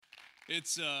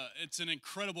It's an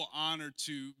incredible honor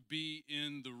to be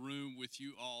in the room with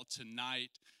you all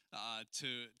tonight,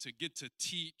 to get to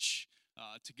teach,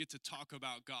 to get to talk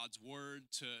about God's word,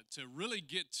 to really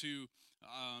get to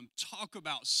talk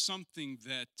about something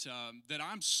that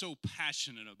I'm so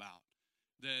passionate about,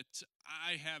 that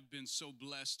I have been so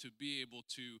blessed to be able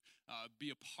to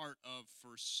be a part of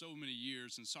for so many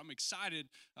years. And so I'm excited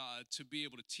to be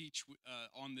able to teach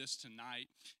on this tonight.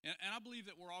 And I believe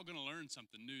that we're all going to learn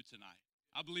something new tonight.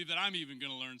 I believe that I'm even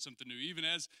going to learn something new. Even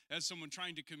as someone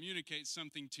trying to communicate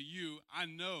something to you, I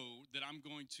know that I'm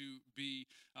going to be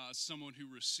someone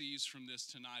who receives from this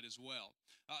tonight as well.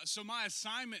 So my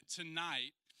assignment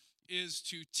tonight is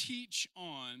to teach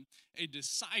on a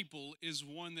disciple is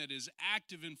one that is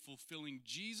active in fulfilling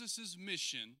Jesus'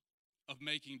 mission of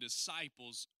making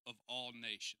disciples of all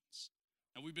nations.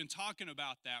 And we've been talking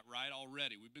about that, right,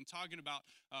 already. We've been talking about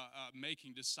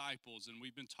making disciples, and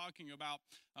we've been talking about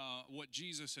what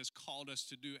Jesus has called us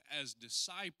to do as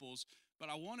disciples. But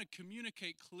I want to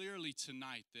communicate clearly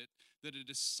tonight that a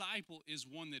disciple is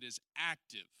one that is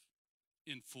active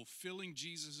in fulfilling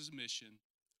Jesus' mission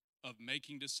of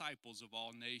making disciples of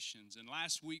all nations. And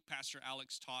last week, Pastor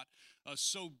Alex taught us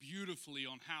so beautifully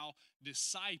on how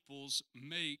disciples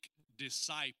make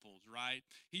disciples, right?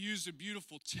 He used a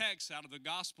beautiful text out of the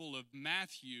Gospel of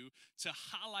Matthew to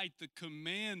highlight the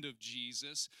command of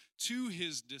Jesus to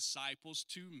his disciples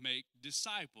to make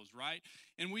disciples, right?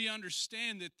 And we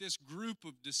understand that this group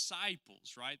of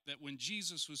disciples, right, that when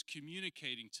Jesus was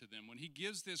communicating to them, when he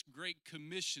gives this great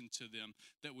commission to them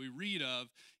that we read of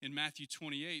in Matthew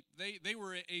 28, they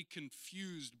were a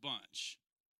confused bunch,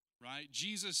 right?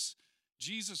 Jesus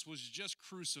was just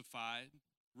crucified,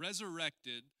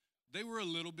 resurrected. They were a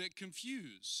little bit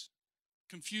confused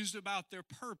about their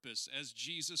purpose as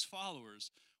Jesus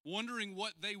followers, wondering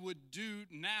what they would do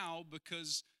now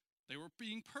because they were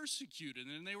being persecuted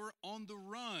and they were on the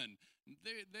run.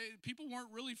 People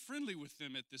weren't really friendly with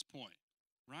them at this point,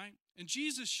 right? And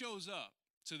Jesus shows up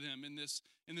to them in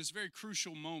this very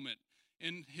crucial moment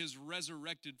in his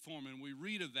resurrected form. And we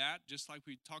read of that, just like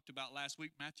we talked about last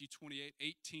week, Matthew 28,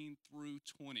 18 through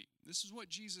 20. This is what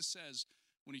Jesus says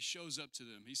when he shows up to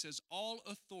them. He says, "All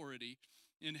authority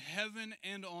in heaven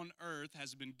and on earth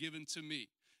has been given to me.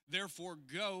 Therefore,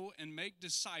 go and make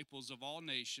disciples of all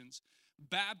nations,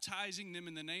 baptizing them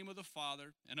in the name of the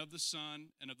Father and of the Son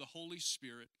and of the Holy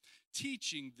Spirit,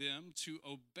 teaching them to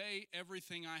obey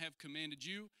everything I have commanded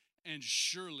you, and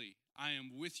surely I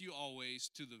am with you always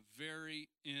to the very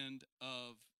end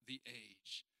of the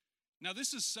age." Now,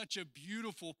 this is such a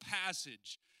beautiful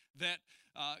passage that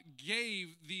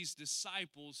gave these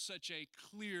disciples such a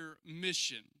clear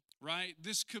mission, right?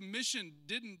 This commission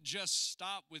didn't just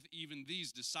stop with even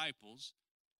these disciples.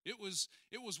 It was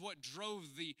what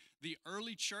drove the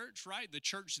early church, right? The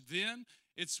church then.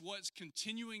 It's what's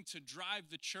continuing to drive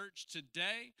the church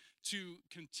today to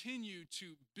continue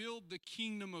to build the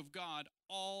kingdom of God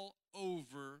all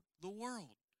over the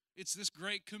world. It's this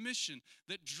great commission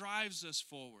that drives us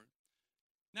forward.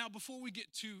 Now, before we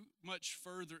get too much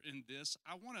further in this,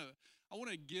 I want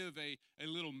to give a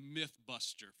little myth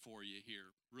buster for you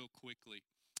here real quickly.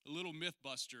 A little myth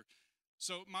buster.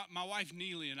 So my wife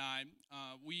Neely and I,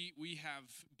 we have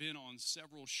been on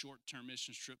several short-term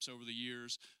mission trips over the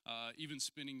years, even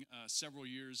spending several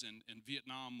years in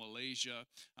Vietnam, Malaysia,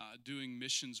 doing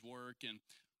missions work. And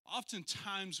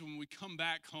oftentimes when we come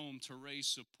back home to raise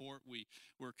support,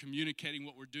 we're communicating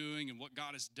what we're doing and what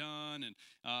God has done, and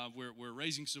we're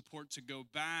raising support to go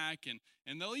back.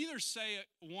 And they'll either say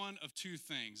one of two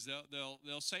things.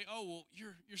 They'll say, "Oh, well,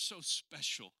 you're so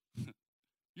special.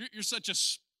 you're such a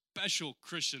special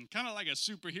Christian, kind of like a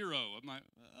superhero." I'm like,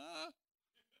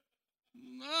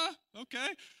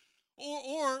 okay.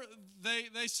 Or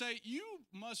they say, "You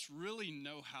must really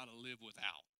know how to live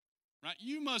without, right?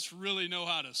 You must really know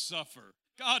how to suffer.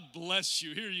 God bless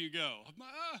you. Here you go." I'm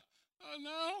like,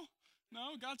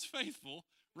 no, God's faithful,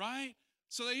 right?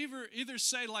 So they either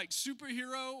say like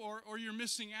superhero or you're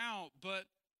missing out, but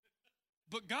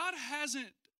God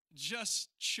hasn't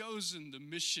just chosen the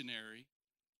missionary,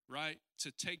 right,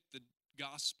 to take the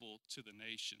gospel to the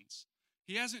nations.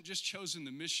 He hasn't just chosen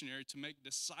the missionary to make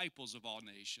disciples of all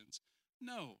nations.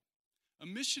 No, a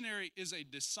missionary is a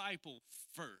disciple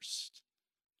first.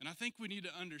 And I think we need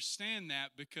to understand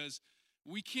that, because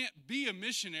we can't be a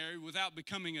missionary without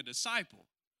becoming a disciple.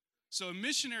 So a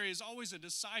missionary is always a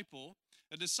disciple.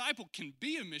 A disciple can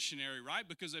be a missionary, right?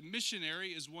 Because a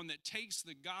missionary is one that takes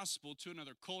the gospel to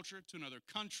another culture, to another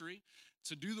country,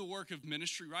 to do the work of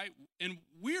ministry, right? And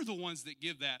we're the ones that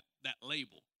give that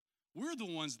label. We're the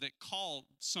ones that call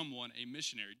someone a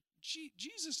missionary.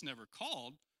 Jesus never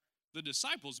called the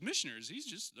disciples, missionaries. He's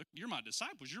just, look, you're my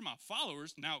disciples, you're my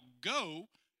followers. Now go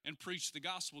and preach the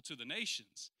gospel to the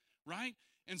nations, right?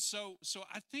 And so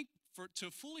I think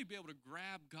to fully be able to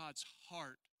grab God's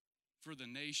heart for the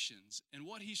nations and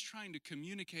what he's trying to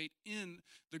communicate in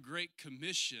the Great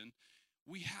Commission,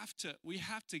 we have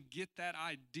to get that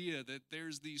idea that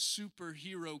there's these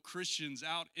superhero Christians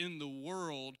out in the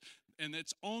world and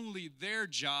it's only their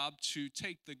job to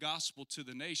take the gospel to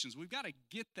the nations. We've got to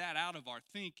get that out of our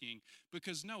thinking,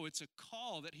 because no, it's a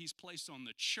call that he's placed on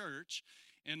the church,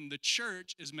 and the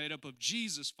church is made up of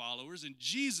Jesus followers, and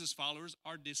Jesus followers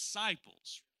are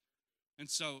disciples. And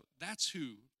so that's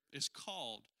who is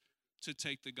called to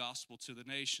take the gospel to the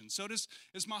nations. So this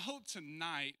is my hope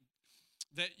tonight,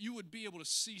 that you would be able to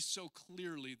see so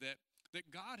clearly that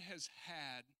God has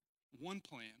had one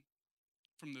plan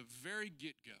from the very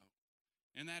get-go,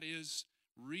 and that is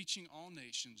reaching all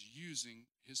nations using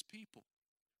his people.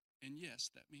 And yes,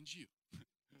 that means you.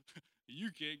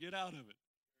 You can't get out of it.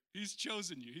 He's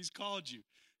chosen you. He's called you.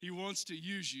 He wants to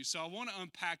use you. So I want to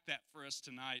unpack that for us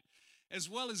tonight, as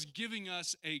well as giving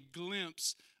us a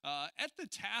glimpse at the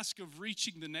task of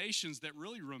reaching the nations that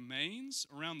really remains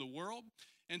around the world,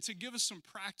 and to give us some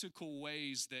practical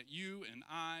ways that you and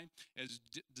I, as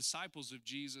disciples of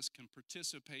Jesus, can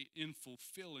participate in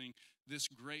fulfilling this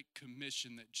great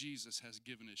commission that Jesus has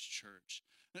given his church.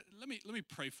 Let me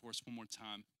pray for us one more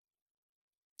time.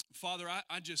 Father,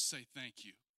 I just say thank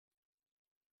you.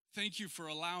 Thank you for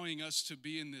allowing us to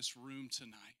be in this room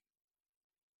tonight.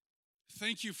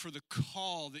 Thank you for the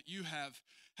call that you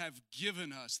have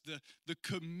given us, the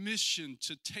commission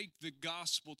to take the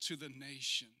gospel to the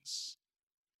nations.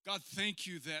 God, thank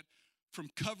you that from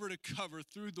cover to cover,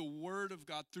 through the word of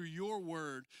God, through your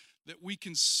word, that we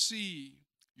can see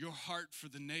your heart for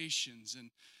the nations,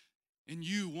 and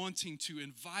you wanting to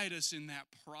invite us in that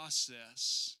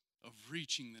process of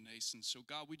reaching the nations. So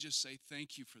God, we just say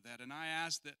thank you for that. And I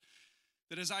ask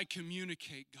that as I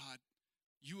communicate, God,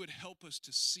 you would help us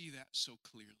to see that so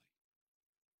clearly.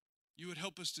 You would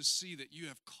help us to see that you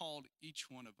have called each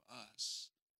one of us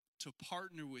to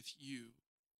partner with you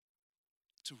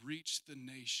to reach the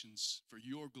nations for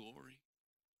your glory.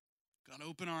 God,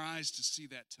 open our eyes to see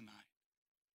that tonight.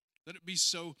 Let it be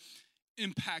so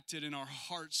impacted in our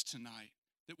hearts tonight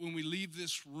that when we leave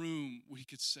this room, we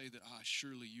could say that,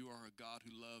 surely you are a God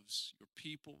who loves your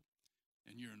people,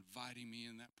 and you're inviting me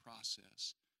in that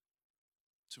process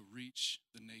to reach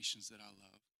the nations that I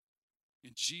love.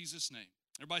 In Jesus' name.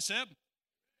 Everybody said?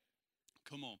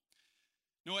 Come on.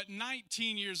 Now, at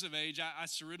 19 years of age, I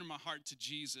surrendered my heart to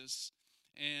Jesus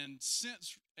and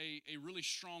sensed a really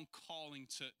strong calling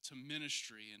to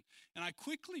ministry. And I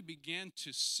quickly began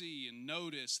to see and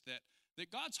notice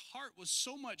that God's heart was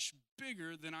so much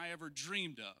bigger than I ever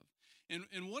dreamed of.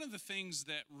 And one of the things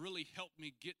that really helped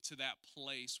me get to that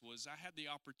place was I had the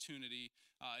opportunity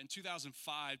in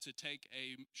 2005 to take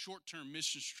a short-term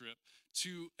mission trip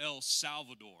to El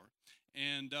Salvador.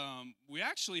 And we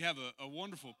actually have a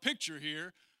wonderful picture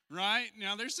here. Right?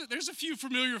 Now, there's a few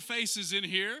familiar faces in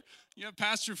here. You have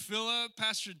Pastor Philip,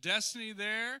 Pastor Destiny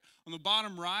there on the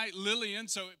bottom right, Lillian.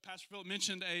 So Pastor Philip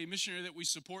mentioned a missionary that we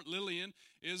support. Lillian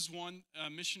is one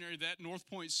missionary that North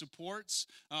Point supports.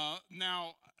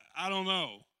 Now, I don't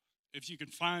know if you can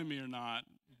find me or not.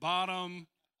 Bottom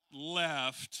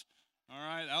left. All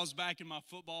right? I was back in my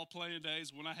football playing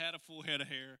days when I had a full head of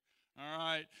hair. All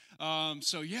right.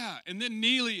 So yeah, and then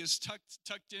Neely is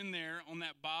tucked in there on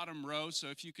that bottom row. So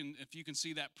if you can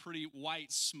see that pretty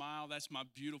white smile, that's my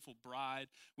beautiful bride.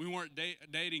 We weren't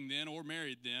dating then or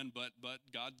married then, but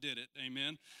God did it.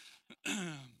 Amen.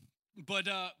 But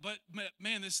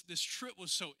man, this trip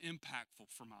was so impactful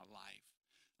for my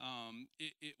life.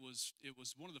 It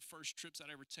was one of the first trips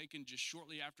I'd ever taken, just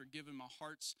shortly after giving my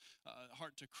heart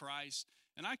to Christ.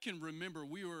 And I can remember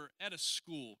we were at a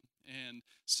school, and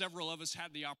several of us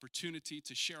had the opportunity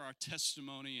to share our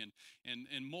testimony,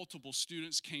 and multiple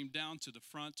students came down to the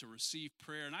front to receive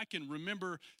prayer. And I can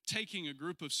remember taking a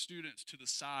group of students to the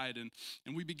side, and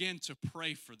we began to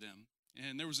pray for them.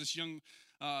 And there was this young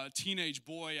teenage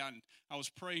boy I was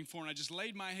praying for, and I just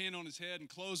laid my hand on his head and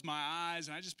closed my eyes,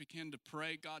 and I just began to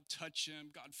pray, God, touch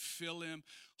him, God, fill him,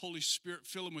 Holy Spirit,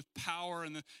 fill him with power.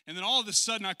 And then all of a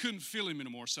sudden, I couldn't feel him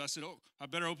anymore, so I said, I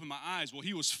better open my eyes. Well,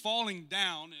 he was falling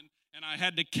down, and I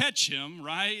had to catch him,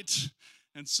 right?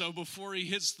 And so before he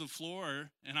hits the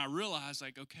floor, and I realized,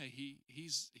 like, okay,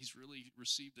 he's really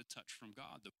received a touch from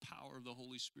God. The power of the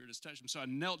Holy Spirit has touched him. So I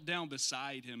knelt down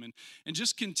beside him and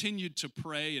just continued to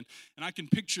pray. And I can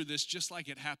picture this just like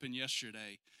it happened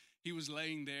yesterday. he was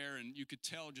laying there, and you could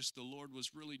tell just the Lord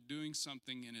was really doing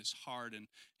something in his heart. And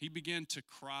he began to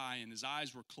cry, and his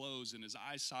eyes were closed, and his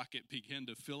eye socket began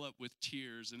to fill up with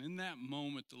tears. And in that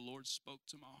moment, the Lord spoke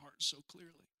to my heart so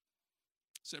clearly.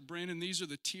 He said, Brandon, these are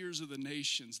the tears of the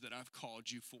nations that I've called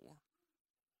you for.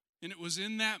 And it was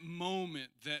in that moment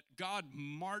that God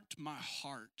marked my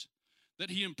heart, that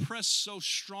he impressed so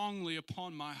strongly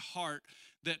upon my heart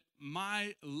that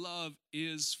my love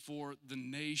is for the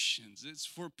nations. It's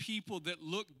for people that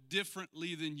look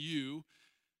differently than you.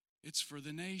 It's for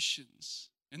the nations.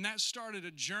 And that started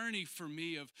a journey for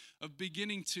me of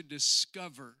beginning to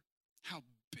discover how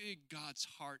big God's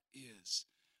heart is,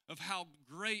 of how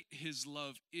great his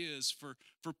love is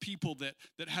for people that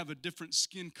have a different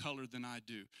skin color than I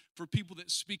do, for people that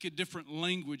speak a different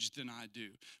language than I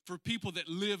do, for people that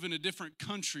live in a different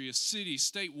country, a city,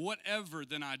 state, whatever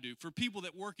than I do, for people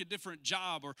that work a different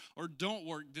job or don't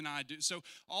work than I do. So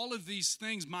all of these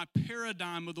things, my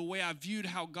paradigm of the way I viewed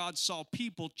how God saw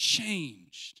people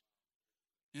changed.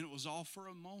 And it was all for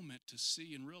a moment to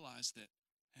see and realize that,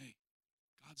 hey,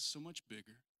 God's so much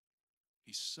bigger.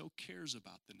 He so cares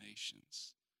about the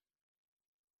nations.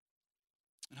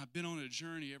 And I've been on a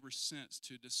journey ever since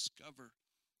to discover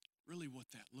really what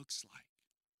that looks like.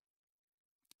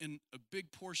 And a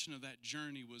big portion of that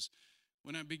journey was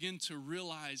when I began to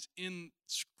realize in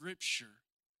Scripture,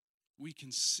 we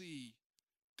can see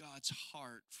God's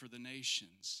heart for the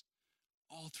nations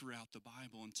all throughout the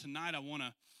Bible. And tonight I want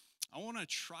to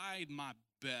try my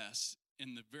best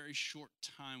in the very short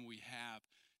time we have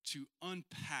to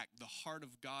unpack the heart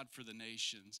of God for the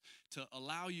nations, to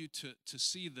allow you to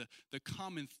see the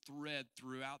common thread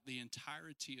throughout the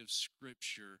entirety of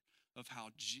Scripture of how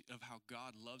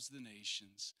God loves the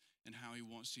nations and how he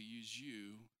wants to use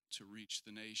you to reach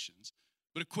the nations.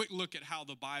 But a quick look at how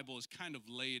the Bible is kind of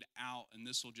laid out, and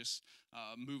this will just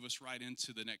move us right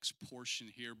into the next portion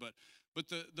here. But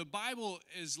the Bible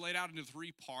is laid out into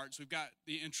three parts. We've got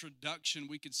the introduction.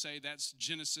 We could say that's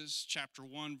Genesis chapter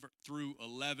 1 through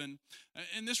 11.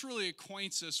 And this really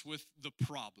acquaints us with the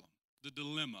problem, the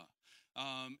dilemma.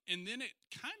 And then it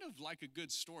kind of, like a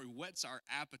good story, whets our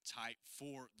appetite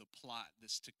for the plot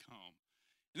that's to come.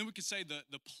 And then we could say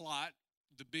the plot,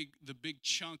 the big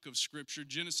chunk of Scripture,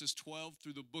 Genesis 12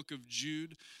 through the book of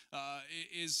Jude,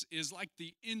 is like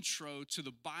the intro to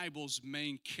the Bible's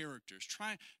main characters,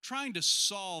 trying to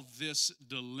solve this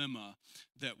dilemma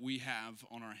that we have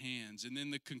on our hands. And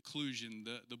then the conclusion,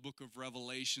 the book of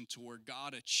Revelation, to where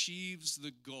God achieves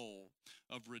the goal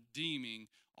of redeeming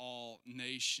all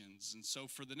nations. And so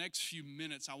for the next few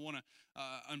minutes, I want to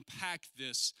unpack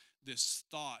this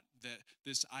thought, that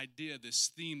this idea,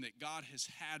 this theme, that God has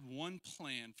had one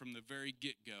plan from the very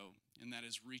get-go, and that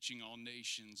is reaching all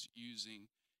nations using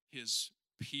his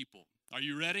people. Are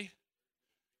you ready?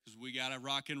 Because we got to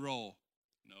rock and roll.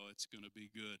 No, it's going to be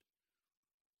good.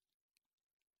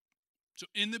 So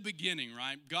in the beginning,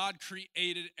 right, God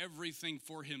created everything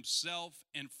for himself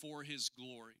and for his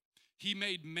glory. He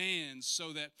made man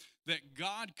so that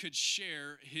God could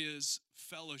share his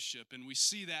fellowship. And we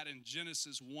see that in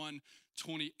Genesis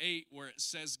 1:28, where it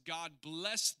says, God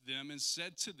blessed them and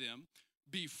said to them,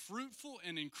 be fruitful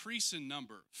and increase in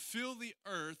number, fill the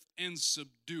earth and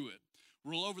subdue it.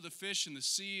 Rule over the fish in the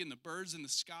sea and the birds in the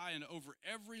sky and over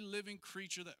every living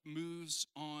creature that moves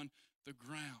on the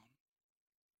ground.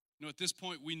 You know, at this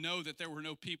point, we know that there were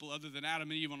no people other than Adam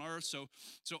and Eve on earth. So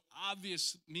the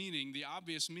obvious meaning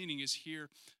is here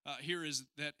is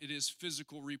that it is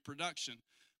physical reproduction.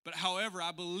 But however,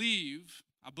 I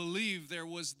believe there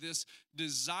was this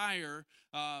desire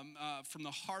from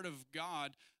the heart of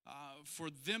God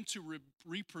for them to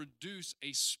reproduce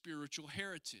a spiritual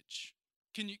heritage.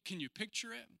 Can you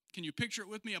picture it? Can you picture it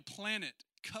with me? A planet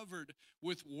covered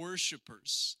with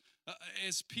worshipers.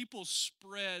 As people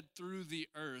spread through the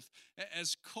earth,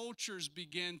 as cultures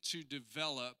began to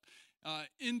develop,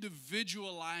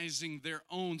 individualizing their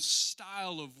own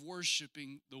style of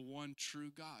worshiping the one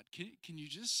true God. Can you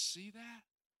just see that?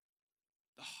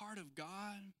 The heart of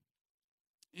God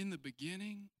in the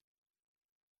beginning.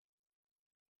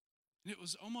 And it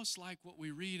was almost like what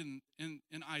we read in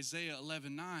Isaiah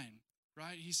 11:9,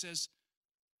 right? He says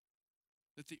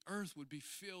that the earth would be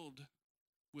filled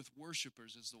with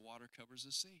worshipers as the water covers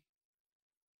the sea.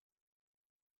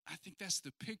 I think that's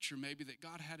the picture maybe that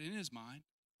God had in his mind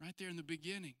right there in the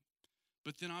beginning.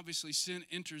 But then obviously sin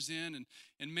enters in,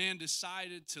 and man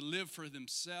decided to live for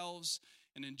themselves.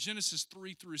 And in Genesis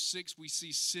 3-6, we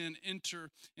see sin enter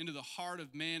into the heart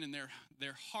of man, and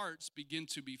their hearts begin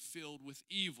to be filled with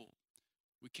evil.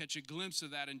 We catch a glimpse of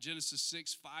that in Genesis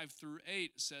 6, 5 through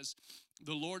 8. It says,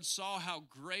 the Lord saw how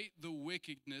great the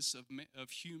wickedness of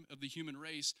the human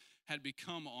race had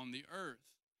become on the earth,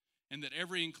 and that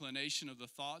every inclination of the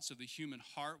thoughts of the human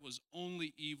heart was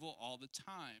only evil all the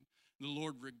time. The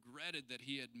Lord regretted that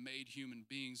he had made human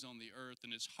beings on the earth,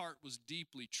 and his heart was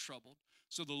deeply troubled.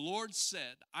 So the Lord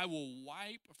said, I will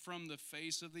wipe from the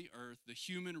face of the earth the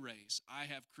human race I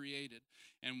have created,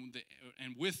 and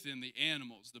with them the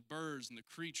animals, the birds, and the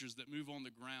creatures that move on the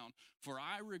ground, for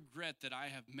I regret that I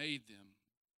have made them.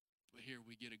 But here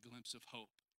we get a glimpse of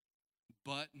hope.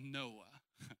 But Noah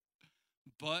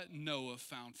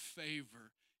found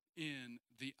favor in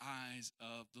the eyes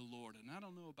of the Lord. And I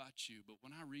don't know about you, but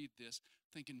when I read this,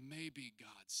 thinking maybe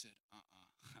God said,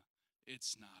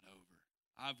 it's not over.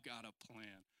 I've got a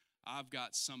plan. I've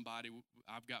got somebody,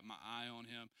 I've got my eye on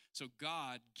him. So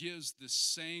God gives the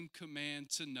same command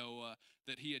to Noah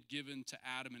that he had given to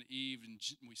Adam and Eve. And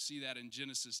we see that in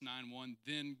Genesis 9:1.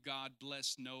 Then God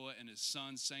blessed Noah and his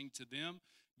sons, saying to them,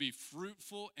 be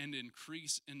fruitful and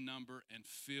increase in number and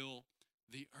fill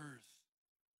the earth.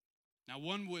 Now,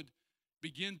 one would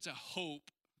begin to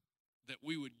hope that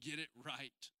we would get it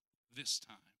right this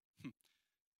time.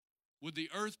 Would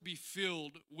the earth be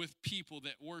filled with people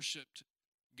that worshiped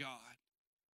God?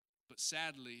 But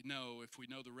sadly, no, if we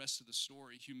know the rest of the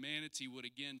story, humanity would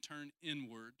again turn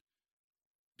inward,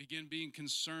 begin being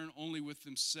concerned only with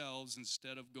themselves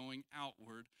instead of going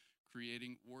outward,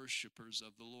 creating worshipers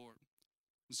of the Lord.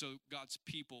 And so God's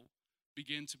people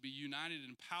began to be united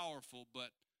and powerful,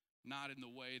 but not in the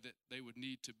way that they would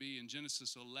need to be. And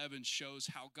Genesis 11 shows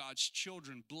how God's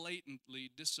children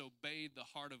blatantly disobeyed the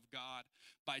heart of God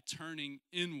by turning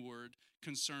inward,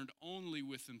 concerned only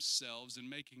with themselves and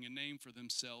making a name for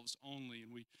themselves only.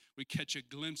 And we catch a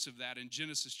glimpse of that in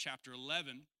Genesis chapter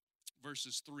 11,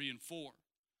 verses 3 and 4.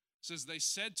 It says, they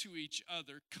said to each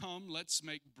other, come, let's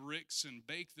make bricks and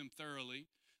bake them thoroughly.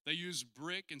 They used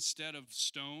brick instead of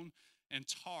stone and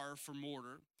tar for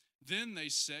mortar. Then they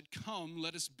said, come,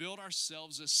 let us build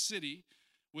ourselves a city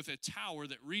with a tower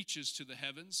that reaches to the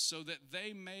heavens, so that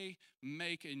we may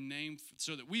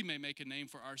make a name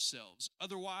for ourselves.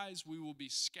 Otherwise, we will be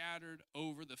scattered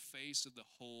over the face of the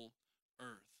whole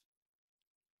earth.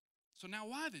 So now,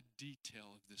 why the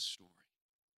detail of this story?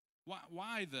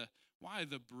 Why the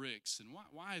bricks and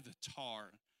why the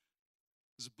tar?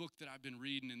 There's a book that I've been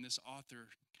reading, and this author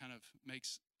kind of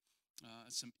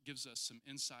gives us some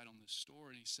insight on this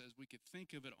story. And he says we could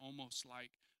think of it almost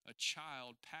like a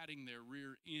child patting their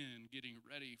rear end, getting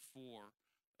ready for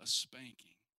a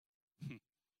spanking.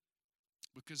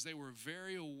 Because they were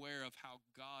very aware of how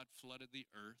God flooded the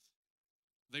earth.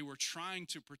 They were trying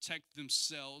to protect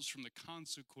themselves from the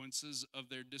consequences of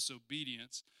their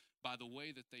disobedience by the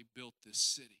way that they built this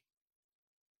city.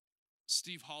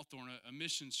 Steve Hawthorne, a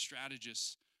mission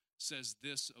strategist, says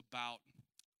this about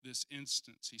this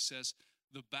instance. He says,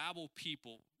 the Babel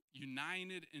people,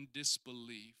 united in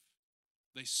disbelief,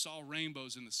 they saw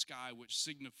rainbows in the sky, which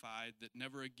signified that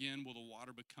never again will the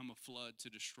water become a flood to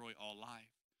destroy all life.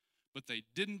 But they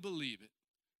didn't believe it.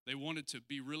 They wanted to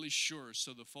be really sure,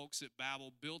 so the folks at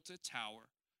Babel built a tower,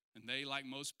 and they, like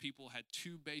most people, had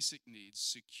two basic needs,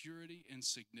 security and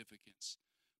significance,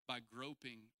 by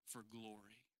groping for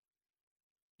glory.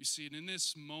 You see, and in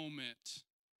this moment,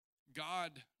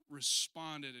 God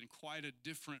responded in quite a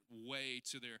different way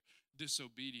to their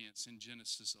disobedience in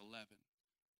Genesis 11.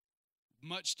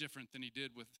 Much different than he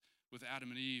did with Adam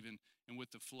and Eve and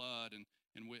with the flood and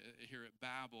here at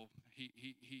Babel.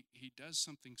 He does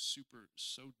something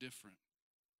so different.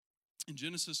 In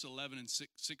Genesis 11 and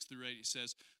 6 through 8, he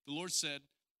says, the Lord said,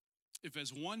 if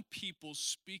as one people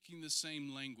speaking the same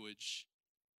language,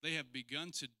 they have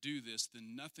begun to do this,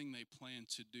 then nothing they plan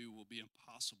to do will be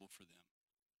impossible for them.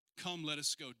 Come, let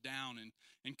us go down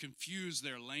and confuse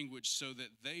their language so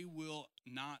that they will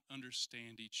not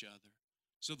understand each other.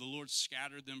 So the Lord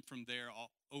scattered them from there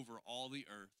over all the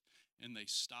earth, and they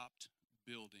stopped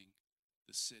building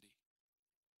the city.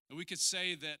 And we could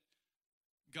say that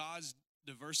God's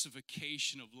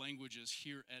diversification of languages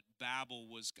here at Babel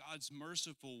was God's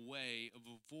merciful way of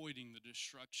avoiding the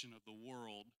destruction of the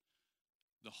world,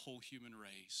 the whole human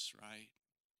race, right?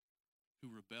 Who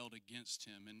rebelled against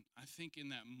him. And I think in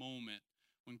that moment,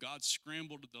 when God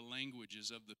scrambled the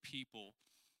languages of the people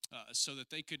so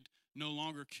that they could no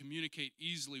longer communicate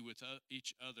easily with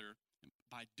each other,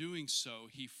 by doing so,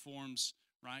 he forms,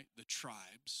 right, the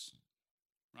tribes,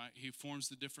 right? He forms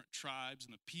the different tribes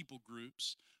and the people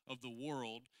groups of the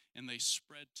world, and they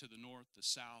spread to the north, the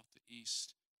south, the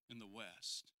east, and the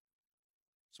west.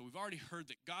 So we've already heard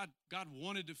that God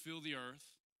wanted to fill the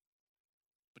earth,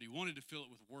 but he wanted to fill it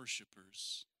with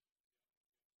worshipers.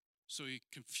 So he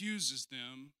confuses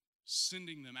them,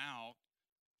 sending them out.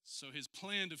 So his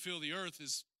plan to fill the earth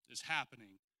is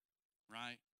happening,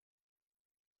 right?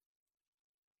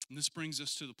 And this brings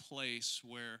us to the place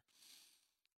where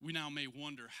we now may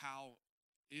wonder, how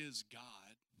is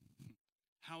God?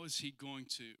 How is he going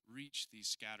to reach these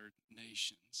scattered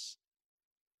nations?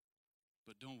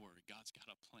 But don't worry, God's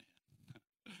got a plan.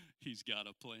 He's got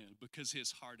a plan because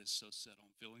his heart is so set on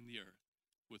filling the earth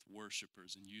with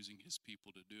worshipers and using his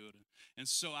people to do it. And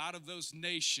so out of those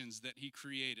nations that he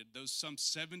created, those some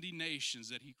 70 nations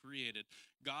that he created,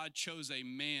 God chose a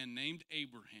man named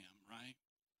Abraham, right?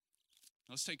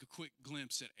 Let's take a quick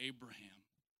glimpse at Abraham,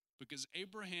 because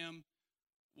Abraham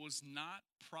was not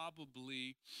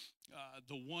probably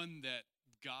the one that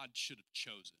God should have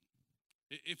chosen.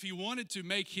 If he wanted to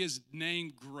make his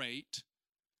name great,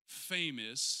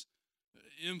 famous,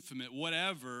 infamous,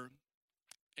 whatever,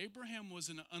 Abraham was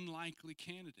an unlikely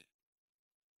candidate.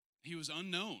 He was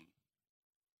unknown.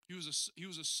 He was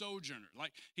a sojourner.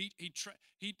 Like he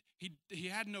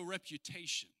had no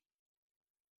reputation.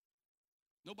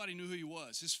 Nobody knew who he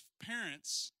was. His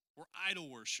parents were idol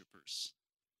worshipers.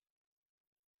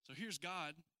 So here's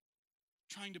God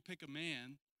trying to pick a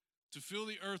man to fill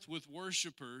the earth with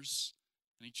worshipers,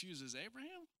 and he chooses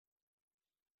Abraham?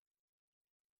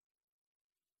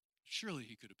 Surely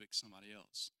he could have picked somebody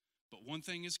else. But one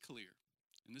thing is clear,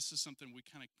 and this is something we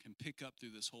kind of can pick up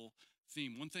through this whole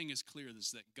theme. One thing is clear,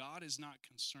 is that God is not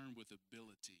concerned with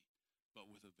ability, but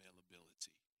with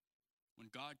availability. When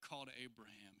God called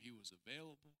Abraham, he was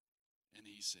available, and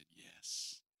he said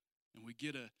yes. And we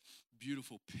get a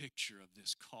beautiful picture of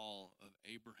this call of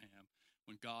Abraham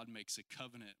when God makes a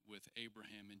covenant with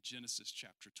Abraham in Genesis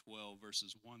chapter 12,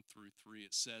 verses 1 through 3.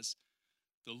 It says,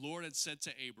 "The Lord had said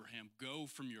to Abraham, 'Go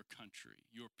from your country,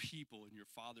 your people, and your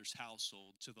father's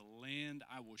household to the land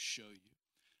I will show you.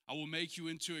 I will make you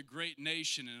into a great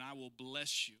nation, and I will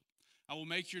bless you. I will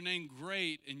make your name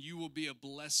great, and you will be a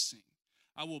blessing.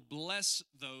 I will bless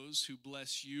those who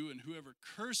bless you, and whoever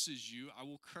curses you, I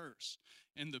will curse.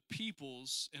 And the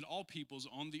peoples and all peoples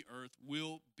on the earth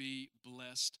will be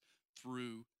blessed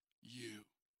through you.'"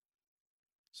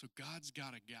 So God's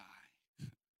got a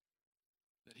guy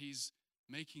that he's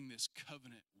making this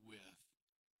covenant with,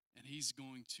 and he's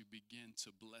going to begin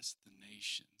to bless the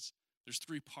nations. There's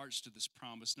three parts to this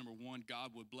promise. Number one,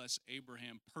 God would bless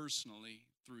Abraham personally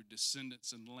through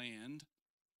descendants and land.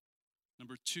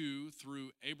 Number two,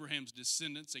 through Abraham's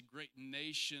descendants, a great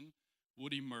nation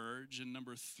would emerge. And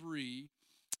number three,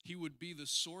 he would be the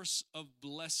source of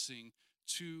blessing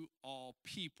to all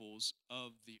peoples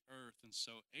of the earth. And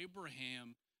so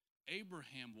Abraham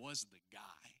was the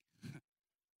guy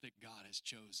that God has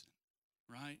chosen,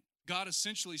 right? God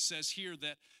essentially says here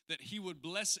that he would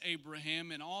bless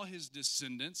Abraham and all his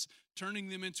descendants, turning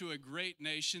them into a great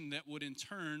nation that would in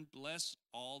turn bless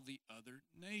all the other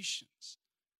nations.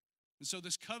 And so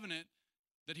this covenant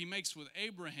that he makes with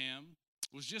Abraham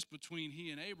was just between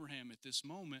he and Abraham at this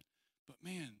moment. But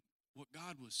man, what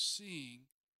God was seeing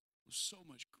was so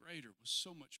much greater, was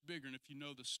so much bigger. And if you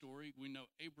know the story, we know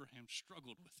Abraham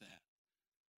struggled with that.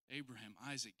 Abraham,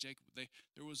 Isaac, Jacob,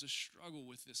 there was a struggle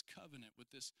with this covenant,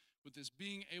 with this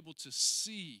being able to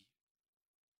see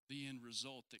the end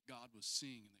result that God was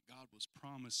seeing and that God was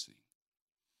promising.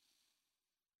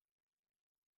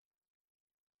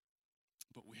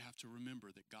 But we have to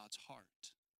remember that God's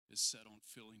heart is set on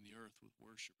filling the earth with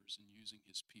worshipers and using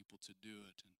his people to do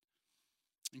it.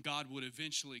 And God would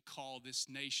eventually call this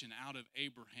nation out of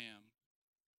Abraham,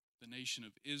 the nation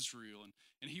of Israel.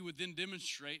 And he would then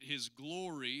demonstrate his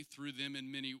glory through them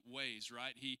in many ways,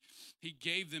 right? He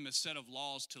gave them a set of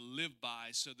laws to live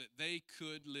by so that they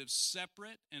could live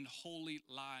separate and holy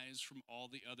lives from all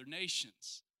the other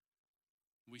nations.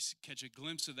 We catch a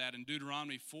glimpse of that in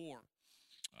Deuteronomy 4.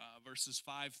 Verses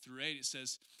 5 through 8, it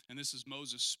says, and this is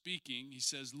Moses speaking, he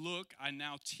says, "Look, I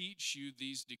now teach you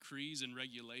these decrees and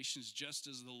regulations just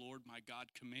as the Lord my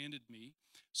God commanded me,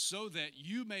 so that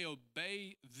you may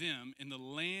obey them in the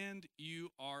land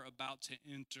you are about to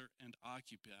enter and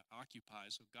occupy."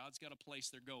 So God's got a place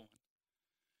they're going.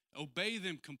 "Obey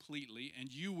them completely,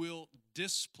 and you will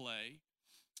display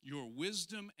your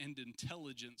wisdom and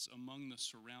intelligence among the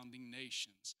surrounding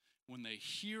nations. When they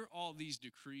hear all these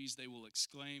decrees, they will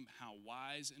exclaim, 'How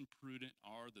wise and prudent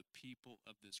are the people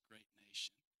of this great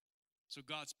nation.'" So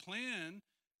God's plan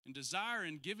and desire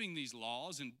in giving these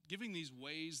laws and giving these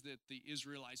ways that the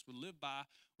Israelites would live by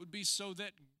would be so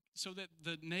that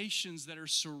the nations that are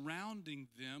surrounding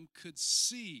them could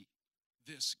see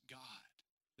this God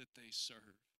that they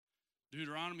serve.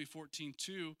 Deuteronomy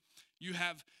 14:2, "You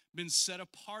have been set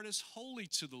apart as holy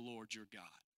to the Lord your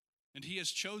God. And he has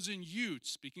chosen you,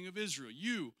 speaking of Israel,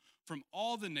 you from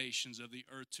all the nations of the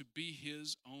earth to be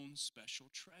his own special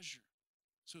treasure.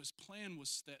 So his plan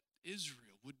was that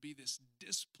Israel would be this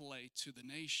display to the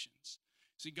nations.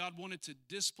 See, God wanted to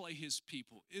display his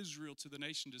people, Israel, to the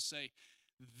nation to say,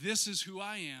 this is who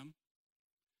I am,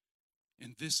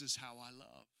 and this is how I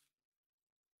love.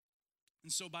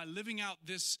 And so by living out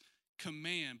this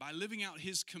command, by living out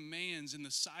his commands in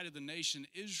the sight of the nation,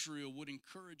 Israel would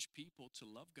encourage people to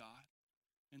love God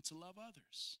and to love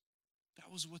others.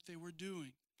 That was what they were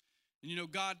doing. And you know,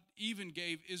 God even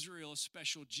gave Israel a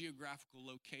special geographical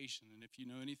location. And if you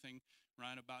know anything,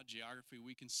 right, about geography,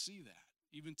 we can see that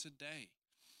even today,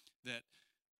 that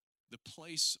the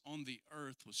place on the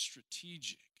earth was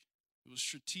strategic. It was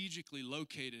strategically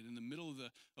located in the middle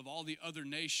of all the other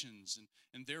nations,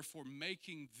 and therefore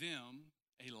making them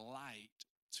a light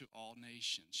to all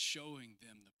nations, showing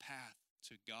them the path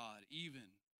to God,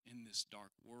 even in this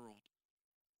dark world.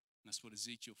 And that's what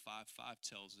Ezekiel 5:5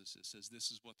 tells us. It says,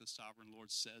 this is what the sovereign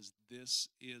Lord says, this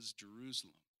is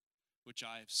Jerusalem, which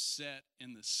I have set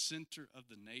in the center of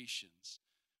the nations,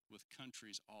 with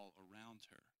countries all around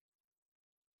her.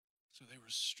 So they were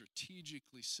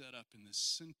strategically set up in the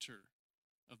center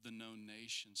of the known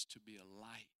nations to be a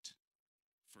light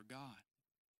for God.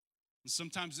 And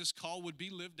sometimes this call would be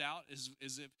lived out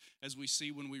as we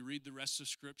see when we read the rest of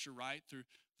Scripture, right? Through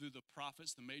the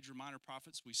prophets, the major, minor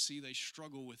prophets, we see they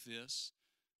struggle with this.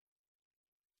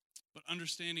 But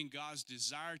understanding God's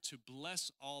desire to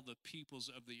bless all the peoples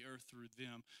of the earth through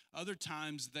them, other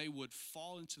times they would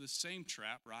fall into the same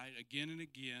trap, right? Again and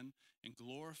again, and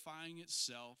glorifying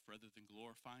itself rather than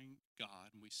glorifying God.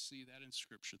 And we see that in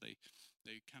Scripture. They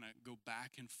kind of go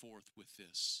back and forth with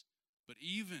this. But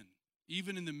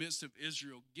even in the midst of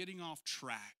Israel getting off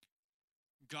track,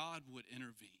 God would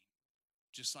intervene,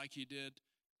 just like he did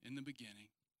in the beginning,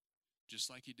 just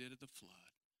like he did at the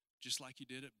flood, just like he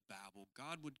did at Babel.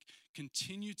 God would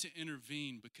continue to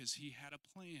intervene because he had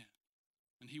a plan.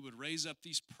 And he would raise up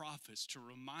these prophets to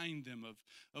remind them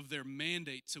of their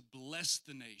mandate to bless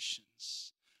the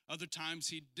nations. Other times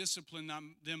he'd discipline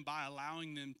them by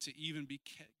allowing them to even be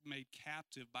made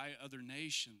captive by other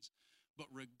nations. But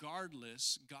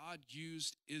regardless, God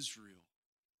used Israel,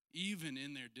 even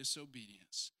in their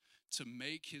disobedience, to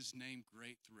make his name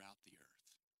great throughout the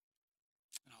earth.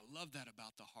 And I love that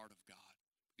about the heart of God.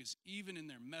 Because even in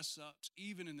their mess ups,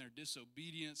 even in their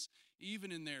disobedience,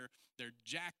 even in their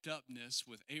jacked upness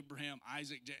with Abraham,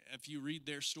 Isaac, if you read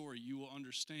their story, you will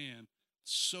understand,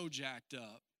 so jacked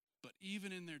up. But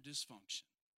even in their dysfunction,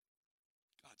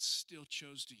 God still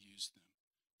chose to use them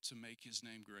to make his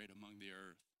name great among the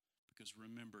earth. Because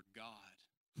remember,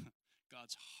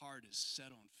 God's heart is set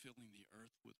on filling the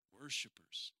earth with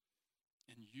worshipers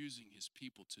and using his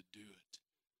people to do it.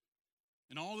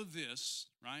 And all of this,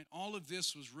 right, all of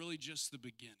this was really just the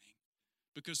beginning.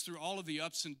 Because through all of the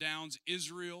ups and downs,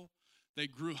 Israel, they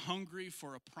grew hungry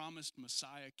for a promised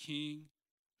Messiah king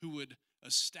who would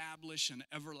establish an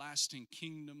everlasting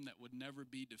kingdom that would never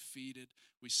be defeated.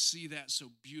 We see that so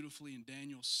beautifully in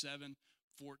Daniel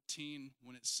 7:14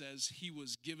 when it says he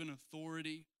was given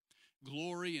authority,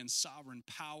 glory, and sovereign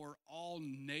power. All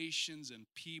nations and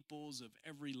peoples of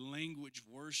every language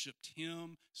worshiped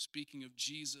him, speaking of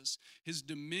Jesus. His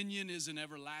dominion is an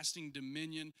everlasting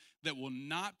dominion that will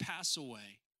not pass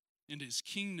away, and his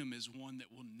kingdom is one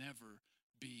that will never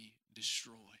be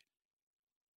destroyed.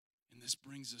 And this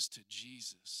brings us to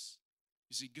Jesus.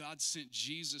 You see, God sent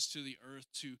Jesus to the earth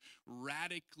to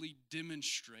radically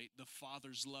demonstrate the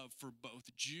Father's love for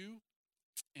both Jew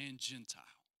and Gentile.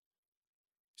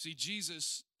 See,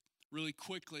 Jesus, really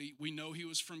quickly, we know he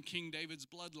was from King David's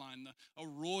bloodline, a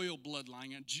royal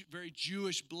bloodline, a very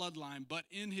Jewish bloodline, but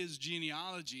in his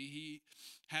genealogy, he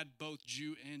had both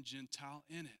Jew and Gentile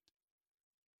in it.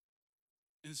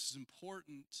 And this is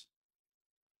important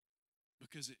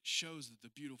because it shows the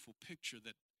beautiful picture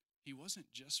that he wasn't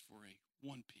just for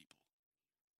one people.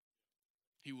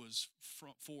 He was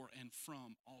for and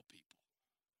from all people.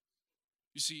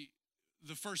 You see,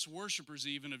 the first worshipers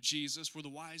even of Jesus were the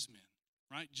wise men,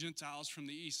 right? Gentiles from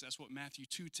the east. That's what Matthew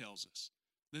 2 tells us.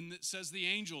 Then it says the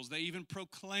angels, they even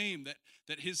proclaim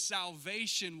that his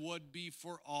salvation would be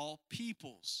for all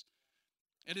peoples.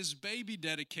 At his baby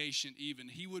dedication even,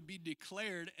 he would be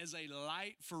declared as a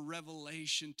light for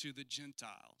revelation to the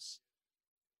Gentiles.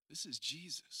 This is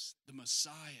Jesus, the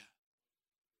Messiah.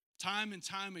 Time and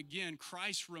time again,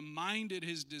 Christ reminded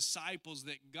his disciples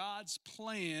that God's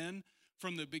plan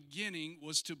from the beginning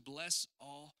was to bless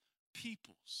all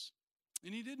peoples.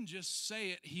 And he didn't just say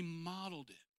it, he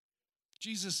modeled it.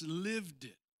 Jesus lived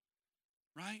it,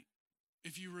 right?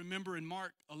 If you remember in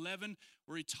Mark 11,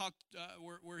 where he talked,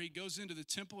 where he goes into the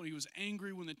temple, and he was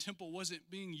angry when the temple wasn't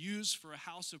being used for a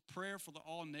house of prayer for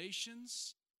all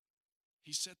nations,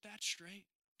 he set that straight.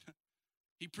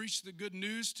 He preached the good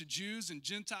news to Jews and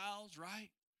Gentiles, right?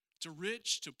 To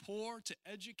rich, to poor, to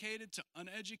educated, to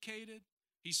uneducated.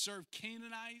 He served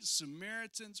Canaanites,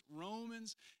 Samaritans,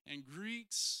 Romans, and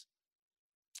Greeks.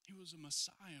 He was a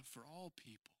Messiah for all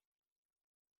people,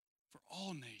 for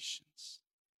all nations.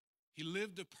 He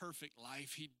lived a perfect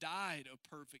life. He died a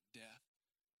perfect death.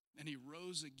 And he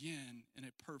rose again in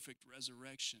a perfect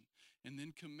resurrection, and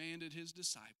then commanded his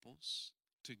disciples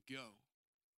to go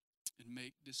and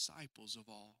make disciples of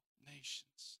all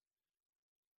nations.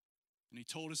 And he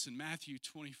told us in Matthew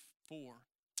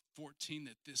 24:14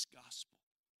 that this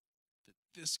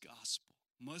gospel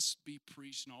must be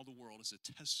preached in all the world as a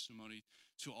testimony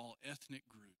to all ethnic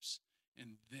groups,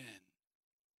 and then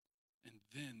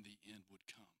the end would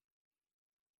come.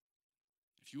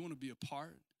 If you want to be a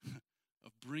part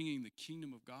of bringing the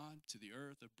kingdom of God to the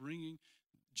earth, of bringing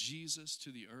Jesus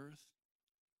to the earth,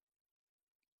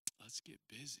 let's get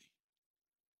busy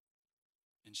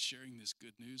and sharing this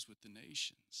good news with the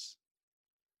nations.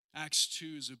 Acts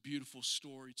 2 is a beautiful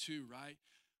story too, right?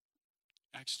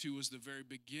 Acts 2 was the very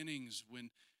beginnings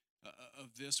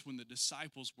of this, when the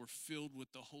disciples were filled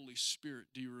with the Holy Spirit.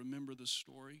 Do you remember the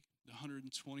story? The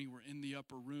 120 were in the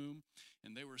upper room,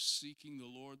 and they were seeking the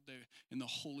Lord there, and the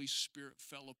Holy Spirit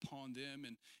fell upon them,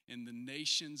 and the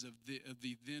nations of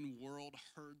the then world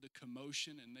heard the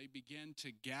commotion, and they began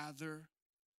to gather,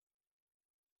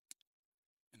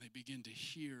 and they began to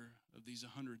hear of these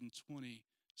 120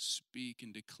 speak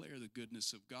and declare the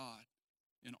goodness of God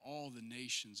in all the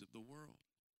nations of the world.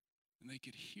 And they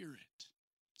could hear it.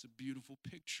 It's a beautiful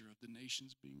picture of the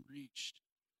nations being reached.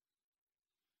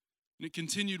 And it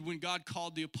continued when God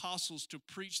called the apostles to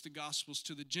preach the gospels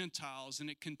to the Gentiles, and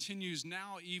it continues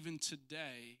now even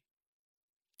today.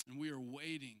 And we are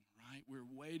waiting, right? We're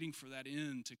waiting for that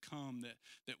end to come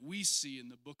that we see in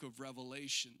the book of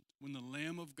Revelation, when the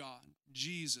Lamb of God,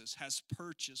 Jesus, has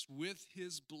purchased with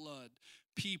his blood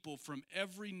people from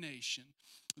every nation.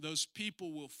 Those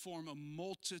people will form a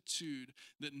multitude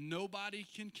that nobody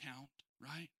can count,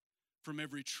 right? From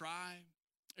every tribe,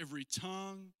 every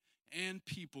tongue, and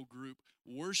people group,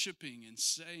 worshiping and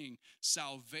saying,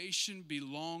 salvation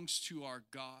belongs to our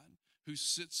God who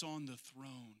sits on the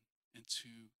throne and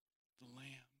to the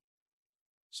Lamb.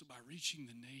 So by reaching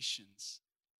the nations,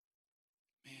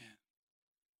 man,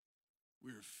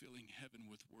 we are filling heaven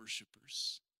with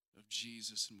worshipers of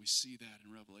Jesus, and we see that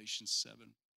in Revelation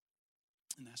 7.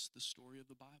 And that's the story of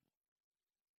the Bible.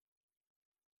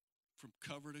 From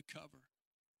cover to cover,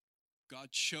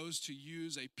 God chose to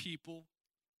use a people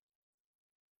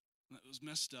that was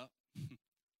messed up.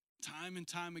 Time and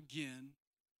time again,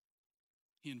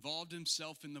 he involved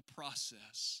himself in the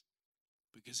process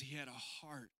because he had a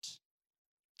heart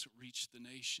to reach the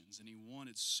nations, and he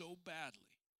wanted so badly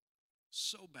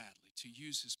to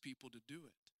use his people to do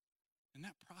it. And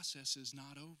that process is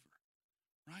not over,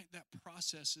 right? That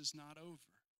process is not over.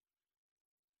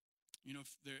 You know,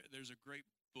 there's a great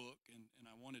book, and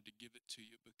I wanted to give it to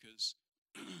you because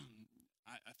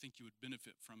I think you would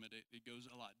benefit from it. It goes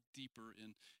a lot deeper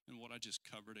in what I just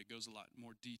covered. It goes a lot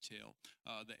more detail.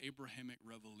 The Abrahamic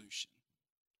Revolution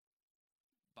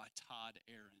by Todd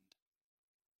Arend.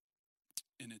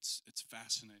 And it's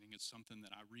fascinating. It's something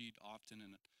that I read often,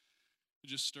 and it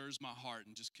just stirs my heart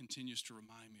and just continues to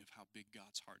remind me of how big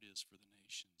God's heart is for the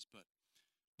nations. But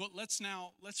let's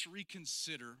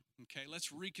reconsider, okay?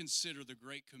 Let's reconsider the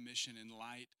Great Commission in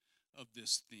light of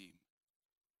this theme.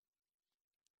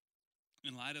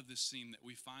 In light of this theme that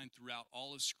we find throughout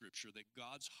all of Scripture, that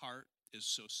God's heart is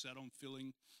so set on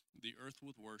filling the earth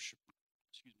with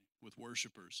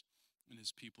worshipers and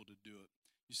his people to do it.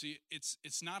 You see,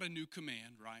 it's not a new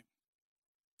command, right?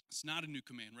 It's not a new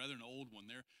command, rather an old one.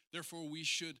 Therefore, it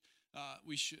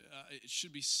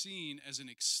should be seen as an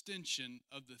extension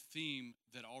of the theme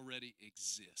that already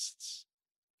exists,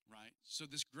 right? So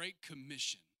this great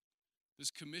commission, this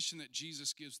commission that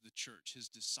Jesus gives the church, his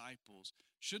disciples,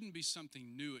 shouldn't be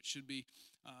something new. It should be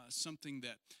something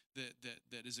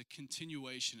that is a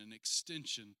continuation, an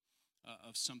extension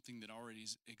of something that already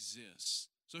exists.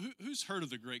 So who's heard of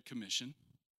the Great Commission?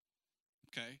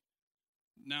 Okay.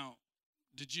 Now,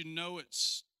 did you know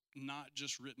it's not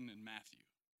just written in Matthew?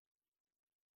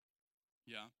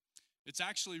 Yeah. It's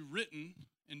actually written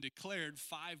and declared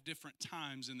 5 different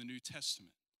times in the New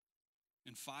Testament,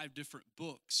 in 5 different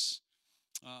books.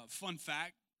 Fun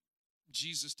fact,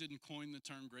 Jesus didn't coin the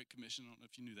term Great Commission. I don't know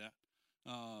if you knew that.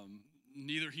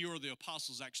 Neither he or the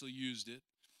apostles actually used it.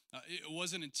 It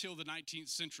wasn't until the 19th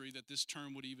century that this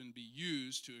term would even be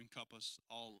used to encompass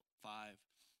all five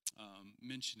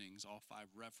mentionings, all five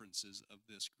references of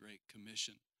this Great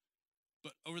Commission.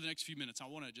 But over the next few minutes, I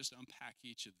want to just unpack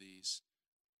each of these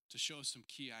to show us some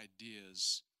key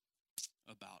ideas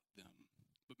about them.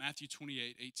 But Matthew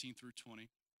 28, 18 through 20.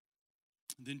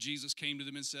 Then Jesus came to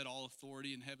them and said, all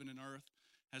authority in heaven and earth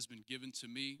has been given to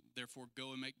me. Therefore,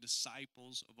 go and make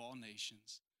disciples of all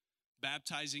nations,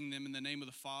 baptizing them in the name of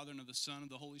the Father and of the Son and of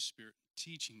the Holy Spirit,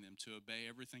 teaching them to obey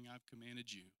everything I've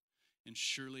commanded you. And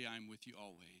surely I'm with you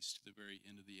always to the very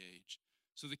end of the age.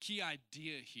 So the key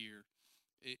idea here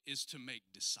is to make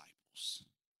disciples.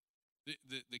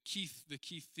 The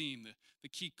key theme, the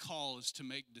key call is to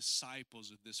make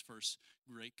disciples of this first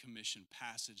Great Commission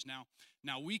passage.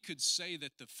 Now we could say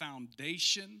that the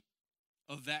foundation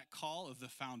of that call, of the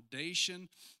foundation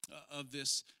of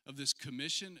this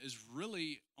commission is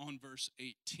really on verse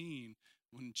 18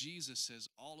 when Jesus says,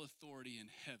 all authority in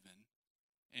heaven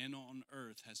and on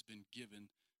earth has been given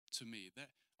to me. That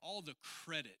all the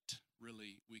credit,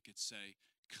 really, we could say,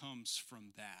 comes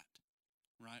from that,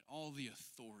 right? All the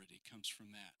authority comes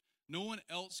from that. No one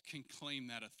else can claim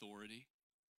that authority.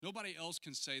 Nobody else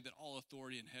can say that all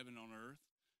authority in heaven and on earth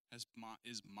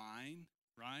is mine,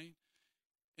 right?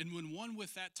 And when one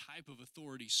with that type of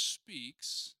authority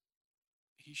speaks,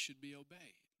 he should be obeyed.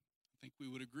 I think we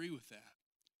would agree with that.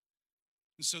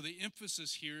 And so the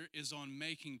emphasis here is on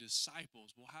making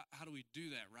disciples. Well, how do we do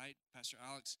that, right? Pastor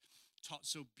Alex taught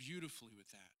so beautifully with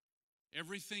that.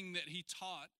 Everything that he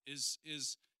taught is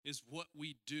what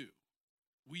we do.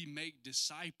 We make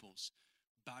disciples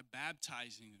by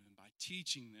baptizing them and by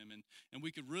teaching them. And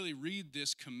we could really read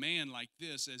this command like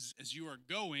this: as you are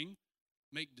going,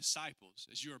 make disciples.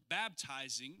 As you are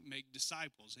baptizing, make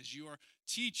disciples. As you are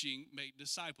teaching, make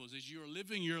disciples. As you are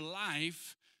living your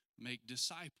life, make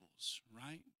disciples,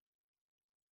 right?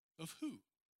 Of who?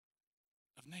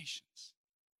 Of nations,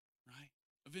 right?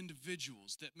 Of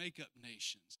individuals that make up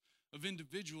nations. Of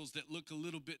individuals that look a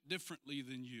little bit differently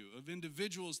than you. Of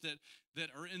individuals that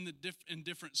are in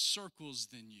different circles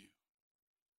than you.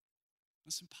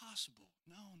 That's impossible.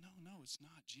 No, it's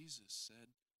not. Jesus said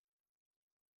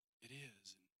it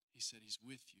is. And he said he's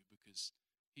with you because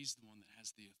he's the one that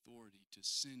has the authority to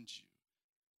send you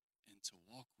and to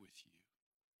walk with you.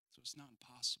 So it's not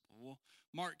impossible. Well,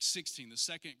 Mark 16, the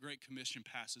second Great Commission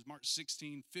passage. Mark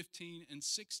 16, 15, and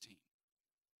 16.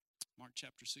 Mark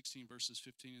chapter 16, verses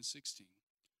 15 and 16.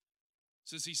 It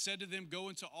says, he said to them, go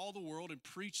into all the world and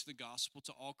preach the gospel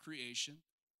to all creation.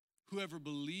 Whoever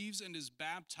believes and is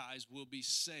baptized will be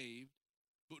saved,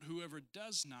 but whoever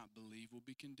does not believe will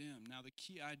be condemned. Now, the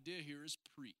key idea here is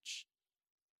preach,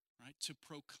 right? To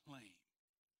proclaim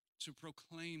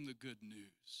the good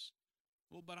news.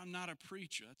 Well, but I'm not a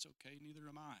preacher. That's okay, neither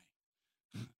am I.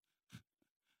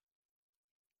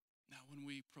 Now, when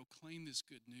we proclaim this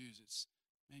good news, it's,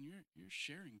 man, you're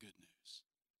sharing good news.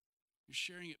 You're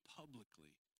sharing it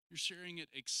publicly. You're sharing it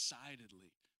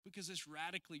excitedly because it's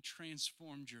radically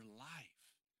transformed your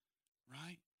life,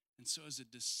 right? And so as a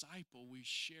disciple, we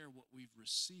share what we've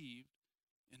received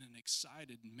in an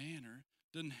excited manner.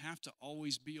 Doesn't have to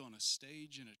always be on a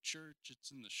stage in a church.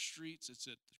 It's in the streets. It's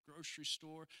at the grocery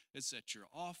store. It's at your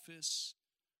office,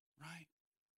 right?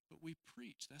 But we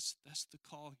preach. That's the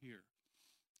call here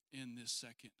in this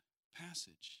second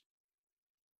passage,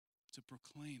 to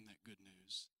proclaim that good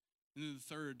news. And then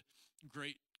the third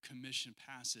Great Commission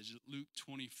passage, Luke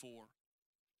 24,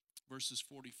 verses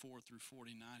 44 through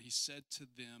 49, he said to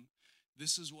them,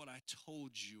 this is what I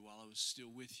told you while I was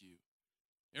still with you.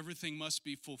 Everything must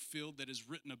be fulfilled that is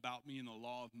written about me in the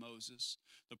law of Moses,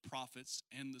 the prophets,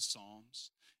 and the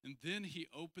Psalms. And then he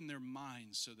opened their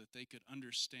minds so that they could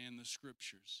understand the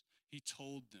scriptures. He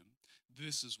told them,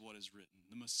 this is what is written.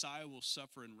 The Messiah will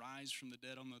suffer and rise from the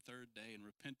dead on the third day, and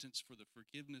repentance for the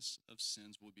forgiveness of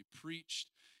sins will be preached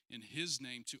in his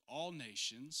name to all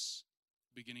nations,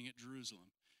 beginning at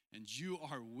Jerusalem. And you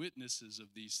are witnesses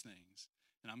of these things.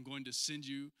 And I'm going to send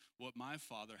you what my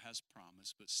Father has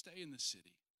promised, but stay in the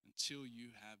city until you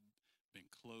have been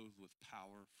clothed with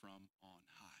power from on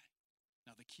high.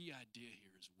 Now, the key idea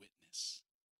here is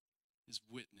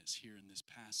witness here in this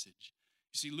passage.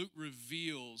 You see, Luke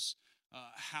reveals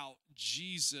how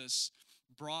Jesus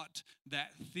brought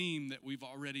that theme that we've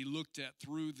already looked at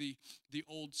through the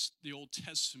Old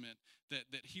Testament,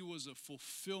 that he was a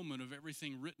fulfillment of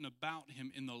everything written about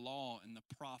him in the law and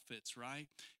the prophets, right?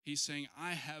 He's saying,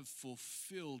 I have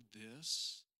fulfilled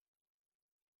this.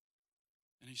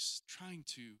 And he's trying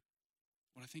to,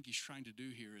 what I think he's trying to do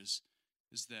here is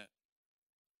that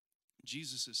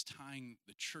Jesus is tying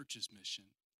the church's mission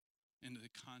into the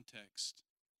context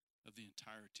of the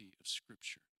entirety of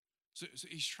Scripture. So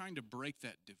he's trying to break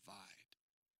that divide.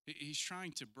 He's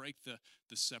trying to break the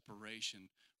separation.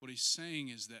 What he's saying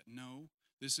is that, no,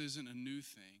 this isn't a new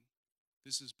thing.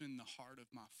 This has been the heart of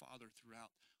my Father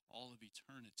throughout all of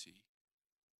eternity.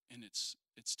 And it's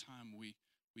time we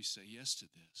say yes to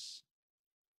this.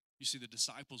 You see, the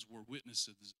disciples were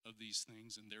witnesses of these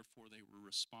things, and therefore they were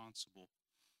responsible.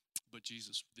 But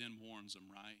Jesus then warns them,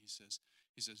 right?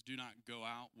 He says, do not go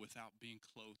out without being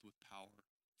clothed with power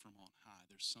from on high.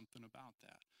 There's something about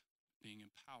that, being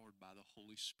empowered by the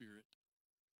Holy Spirit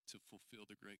to fulfill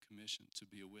the Great Commission, to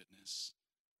be a witness.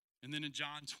 And then in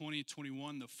John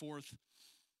 20:21, the fourth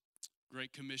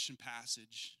Great Commission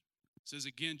passage says,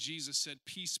 again, Jesus said,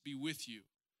 peace be with you.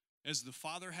 As the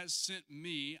Father has sent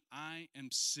me, I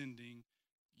am sending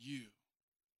you.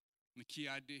 And the key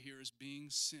idea here is being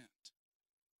sent.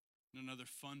 And another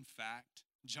fun fact,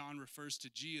 John refers to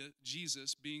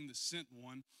Jesus being the sent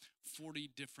one 40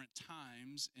 different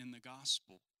times in the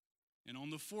gospel. And on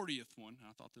the 40th one,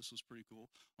 I thought this was pretty cool,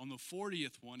 on the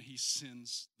 40th one, he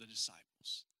sends the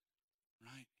disciples,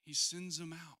 right? He sends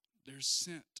them out. They're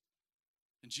sent.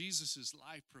 And Jesus'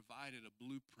 life provided a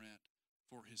blueprint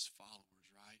for his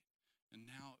followers, right? And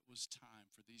now it was time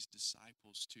for these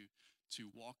disciples to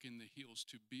walk in the heels,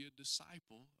 to be a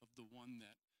disciple of the one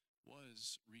that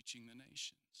was reaching the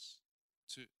nations,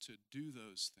 to do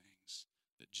those things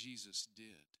that Jesus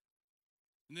did.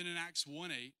 And then in Acts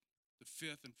 1:8, the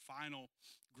fifth and final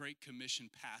Great Commission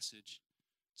passage,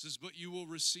 says, but you will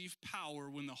receive power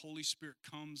when the Holy Spirit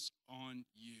comes on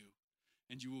you,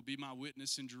 and you will be my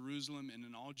witness in Jerusalem and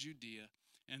in all Judea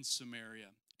and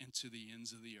Samaria and to the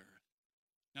ends of the earth.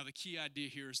 Now, the key idea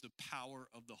here is the power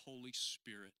of the Holy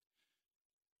Spirit.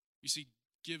 You see,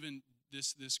 given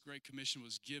this Great Commission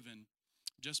was given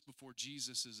just before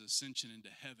Jesus' ascension into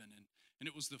heaven, and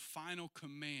it was the final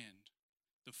command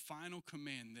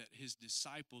that his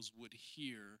disciples would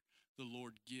hear the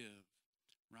Lord give,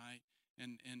 right?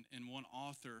 And one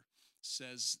author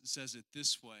says it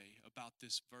this way about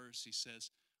this verse. He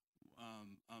says,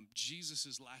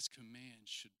 Jesus' last command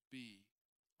should be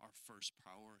our first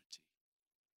priority.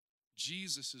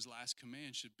 Jesus' last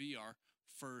command should be our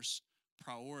first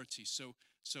priority. So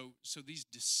these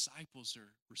disciples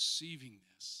are receiving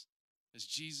this as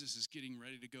Jesus is getting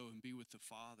ready to go and be with the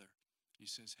Father. He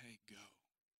says, hey, go.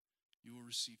 You will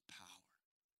receive power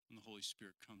when the Holy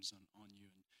Spirit comes on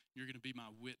you. And you're going to be my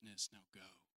witness. Now go,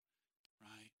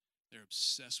 right? They're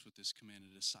obsessed with this command.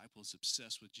 The disciples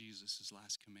obsessed with Jesus'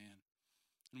 last command.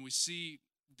 And we see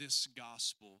this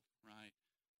gospel, right?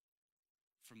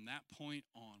 From that point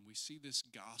on, we see this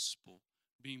gospel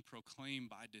being proclaimed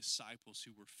by disciples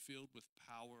who were filled with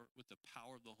power, with the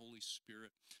power of the Holy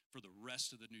Spirit for the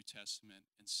rest of the New Testament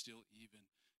and still even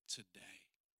today.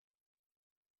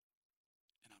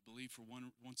 And I believe for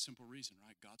one simple reason,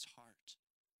 right? God's heart.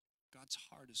 God's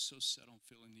heart is so set on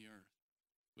filling the earth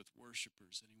with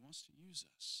worshipers that he wants to use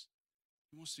us.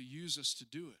 He wants to use us to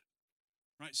do it,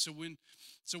 right? So we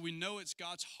know it's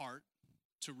God's heart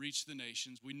to reach the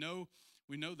nations. We know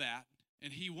that,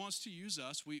 and he wants to use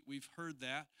us. We've heard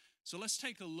that. So let's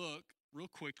take a look real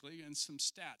quickly and some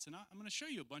stats. And I'm going to show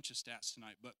you a bunch of stats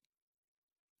tonight, but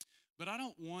I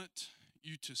don't want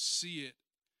you to see it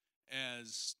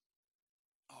as,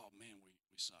 oh man,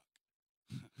 we suck.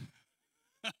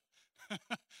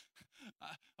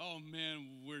 Oh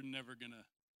man, we're never going to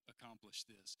accomplish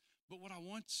this. But what I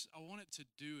want it to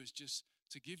do is just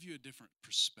to give you a different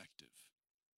perspective.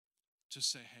 To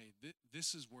say, hey,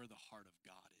 this is where the heart of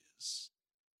God is.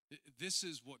 This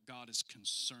is what God is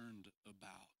concerned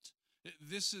about.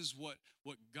 This is what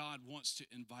God wants to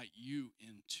invite you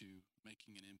into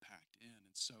making an impact in.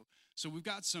 And so we've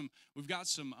got some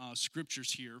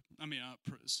scriptures here. I mean,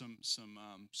 some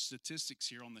statistics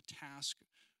here on the task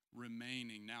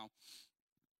remaining. Now,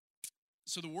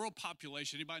 so the world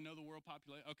population, anybody know the world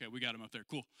population? Okay, we got them up there.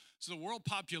 Cool. So the world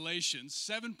population,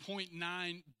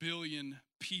 7.9 billion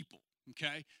people.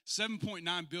 Okay,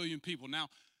 7.9 billion people. Now,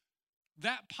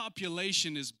 that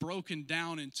population is broken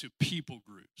down into people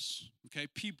groups. Okay,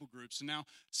 people groups. And now,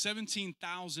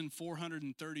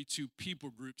 17,432 people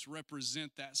groups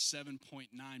represent that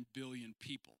 7.9 billion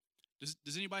people. Does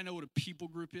anybody know what a people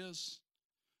group is?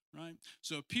 Right?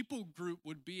 So a people group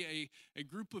would be a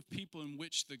group of people in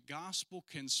which the gospel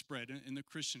can spread, in the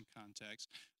Christian context,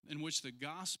 in which the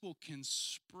gospel can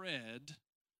spread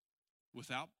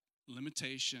without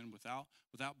limitation, without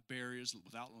barriers,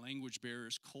 without language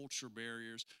barriers, culture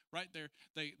barriers, right there.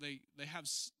 They have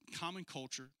common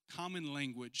culture, common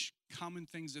language, common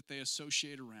things that they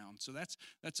associate around. So that's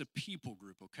a people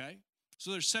group, okay?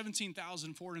 So there's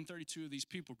 17,432 of these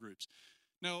people groups.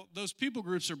 Now, those people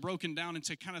groups are broken down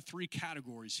into kind of three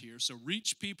categories here. So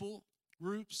reach people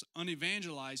groups,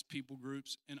 unevangelized people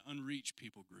groups, and unreached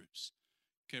people groups.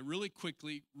 Okay, really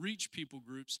quickly, reach people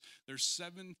groups, there's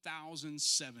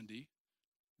 7,070,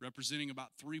 representing about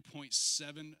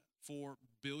 3.74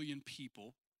 billion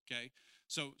people. Okay,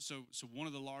 so one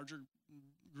of the larger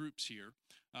groups here,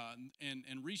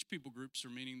 and reach people groups are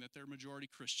meaning that they're majority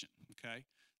Christian. Okay,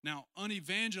 now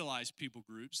unevangelized people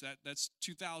groups, that's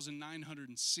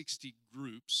 2,960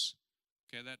 groups.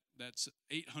 Okay, that's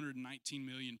 819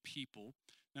 million people.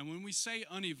 Now, when we say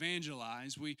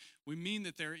unevangelized, we mean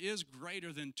that there is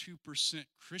greater than 2%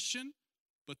 Christian,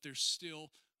 but there's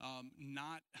still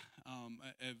not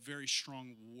a very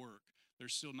strong work.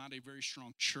 There's still not a very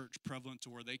strong church prevalent to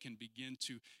where they can begin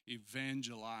to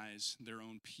evangelize their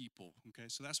own people. Okay,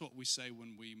 so that's what we say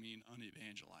when we mean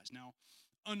unevangelized. Now,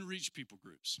 unreached people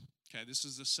groups. Okay, this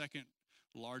is the second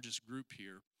largest group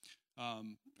here.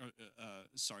 The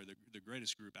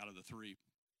greatest group out of the three.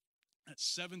 At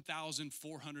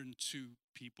 7,402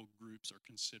 people groups are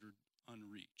considered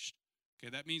unreached. Okay,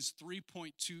 that means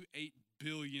 3.28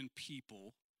 billion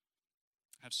people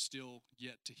have still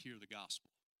yet to hear the gospel.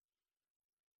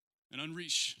 And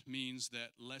unreached means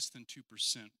that less than 2%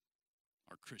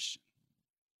 are Christian.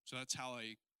 So that's how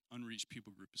a unreached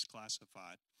people group is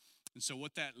classified. And so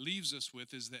what that leaves us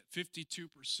with is that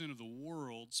 52% of the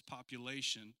world's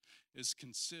population is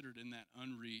considered in that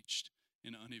unreached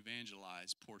and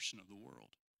unevangelized portion of the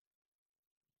world.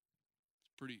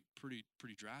 It's pretty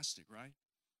drastic, right?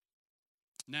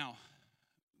 Now,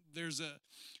 there's an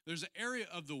area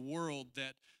of the world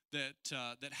that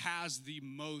has the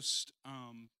most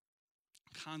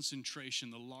concentration,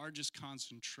 the largest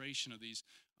concentration of these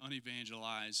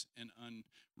unevangelized and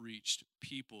unreached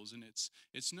peoples, and it's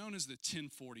known as the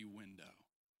 1040 window.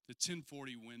 The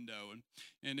 1040 window,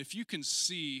 and if you can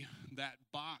see that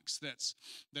box that's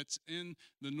in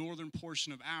the northern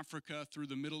portion of Africa through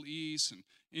the Middle East and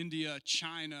India,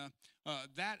 China,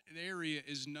 that area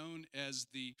is known as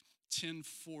the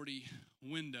 1040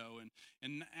 window,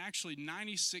 and actually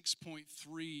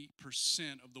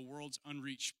 96.3% of the world's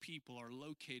unreached people are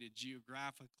located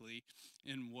geographically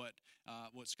in what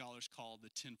scholars call the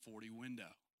 1040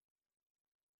 window.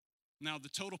 Now, the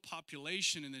total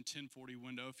population in the 1040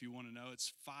 window, if you want to know,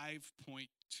 it's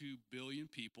 5.2 billion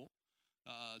people.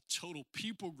 Total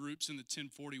people groups in the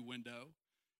 1040 window,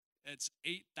 it's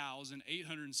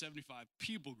 8,875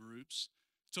 people groups.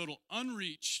 Total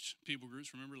unreached people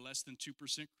groups, remember less than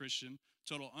 2% Christian.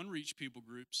 Total unreached people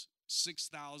groups,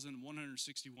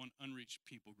 6,161 unreached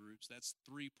people groups. That's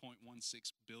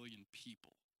 3.16 billion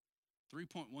people.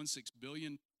 3.16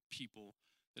 billion people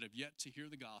that have yet to hear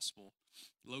the gospel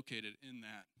located in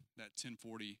that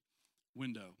 1040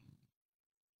 window.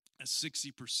 That's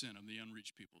 60% of the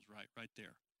unreached peoples, right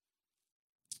there.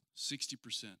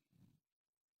 60%.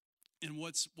 And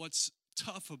what's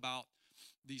tough about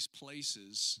these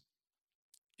places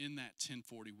in that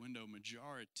 1040 window,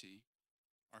 majority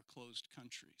are closed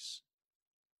countries.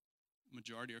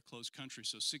 Majority are closed countries,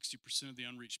 so 60% of the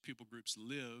unreached people groups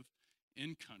live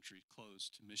in countries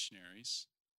closed to missionaries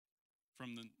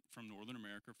from Northern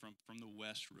America, from the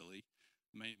West, really,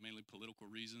 mainly political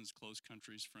reasons, closed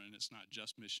countries, and it's not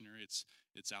just missionary, it's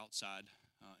outside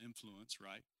influence,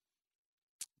 right?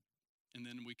 And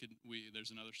then there's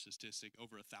another statistic,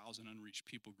 over 1,000 unreached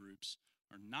people groups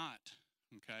are not,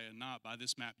 okay, and not, by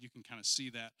this map, you can kind of see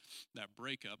that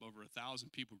breakup. Over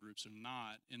 1,000 people groups are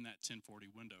not in that 1040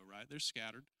 window, right? They're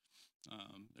scattered,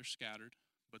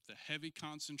 but the heavy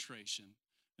concentration,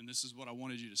 and this is what I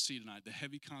wanted you to see tonight, the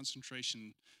heavy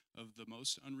concentration of the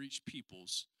most unreached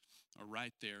peoples are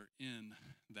right there in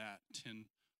that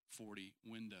 1040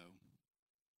 window.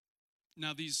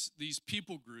 Now, these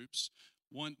people groups,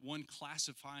 one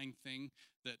classifying thing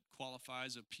that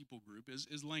qualifies a people group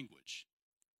is language,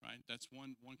 right? That's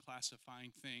one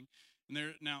classifying thing.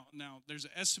 And now there's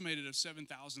an estimated of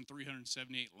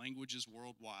 7,378 languages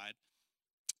worldwide.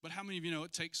 But how many of you know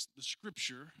it takes the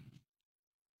scripture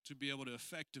to be able to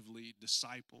effectively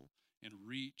disciple and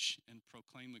reach and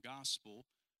proclaim the gospel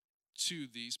to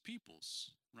these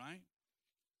peoples, right?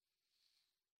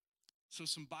 So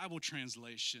some Bible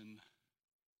translation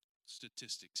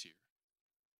statistics here.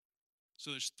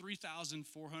 So there's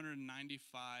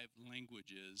 3,495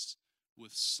 languages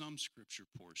with some scripture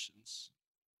portions.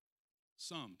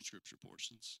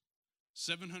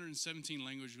 717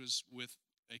 languages with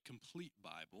a complete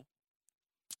Bible,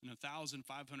 and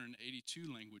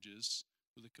 1,582 languages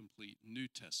with a complete New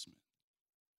Testament.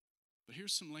 But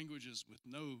here's some languages with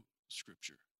no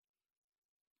scripture.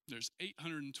 There's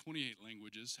 828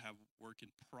 languages have work in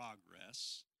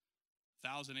progress,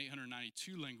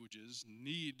 1,892 languages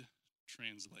need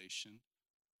translation.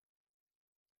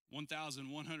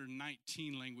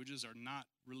 1,119 languages are not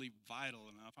really vital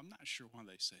enough. I'm not sure why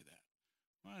they say that.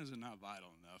 Why is it not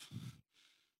vital enough?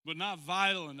 But not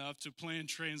vital enough to plan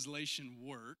translation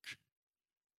work.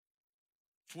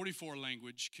 44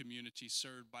 language communities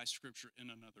served by Scripture in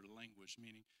another language,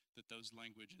 meaning that those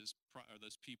languages or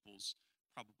those peoples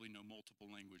probably know multiple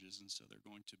languages, and so they're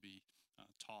going to be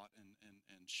taught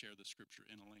and share the Scripture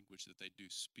in a language that they do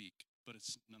speak. But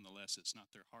it's nonetheless, it's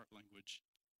not their heart language.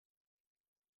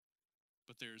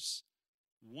 But there's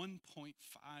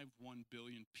 1.51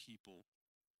 billion people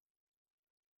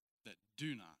that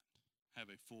do not have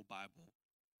a full Bible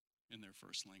in their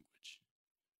first language.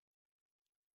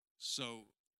 So,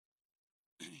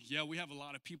 yeah, we have a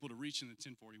lot of people to reach in the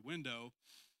 1040 window,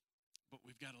 but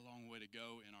we've got a long way to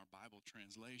go in our Bible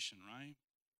translation, right?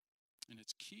 And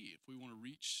it's key. If we want to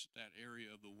reach that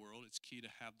area of the world, it's key to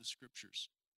have the Scriptures.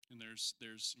 And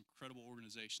there's incredible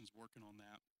organizations working on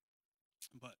that.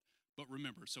 But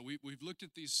remember, so we've looked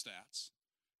at these stats,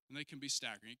 and they can be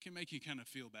staggering. It can make you kind of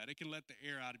feel bad. It can let the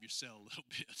air out of your cell a little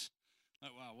bit.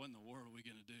 Like, wow, what in the world are we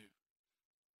going to do?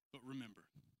 But remember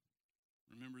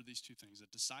these two things. A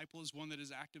disciple is one that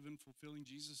is active in fulfilling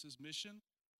Jesus' mission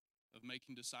of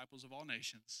making disciples of all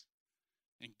nations.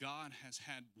 And God has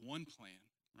had one plan,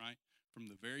 right, from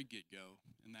the very get-go,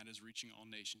 and that is reaching all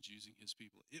nations using his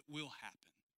people. It will happen.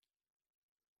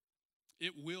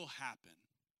 It will happen.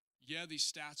 Yeah,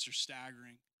 these stats are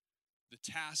staggering. The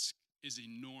task is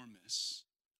enormous,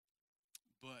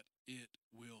 but it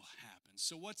will happen.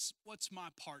 So what's my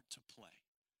part to play?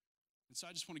 And so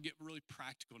I just want to get really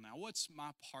practical now. What's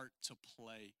my part to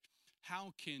play?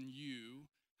 How can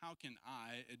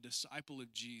I, a disciple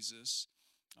of Jesus,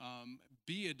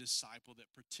 be a disciple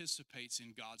that participates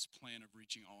in God's plan of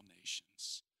reaching all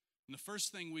nations? And the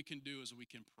first thing we can do is we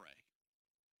can pray.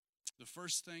 The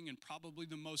first thing and probably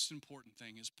the most important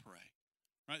thing is pray.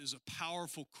 Right? There's a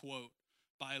powerful quote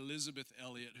by Elisabeth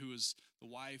Elliot, who is the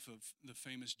wife of the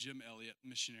famous Jim Elliot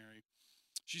missionary.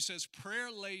 She says,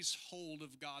 prayer lays hold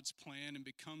of God's plan and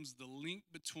becomes the link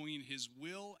between his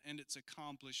will and its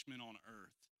accomplishment on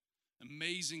earth.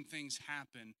 Amazing things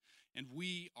happen, and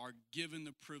we are given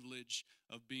the privilege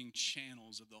of being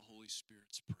channels of the Holy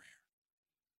Spirit's prayer.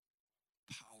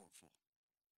 Powerful,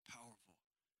 powerful.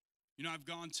 You know, I've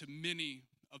gone to many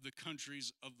of the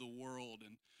countries of the world,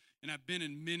 and I've been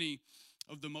in many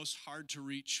of the most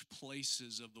hard-to-reach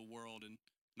places of the world, and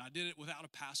I did it without a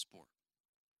passport.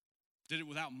 Did it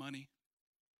without money.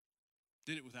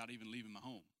 Did it without even leaving my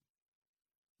home.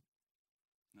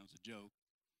 That was a joke.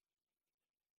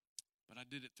 But I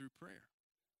did it through prayer.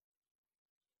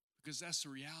 Because that's the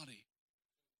reality.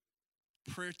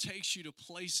 Prayer takes you to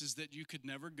places that you could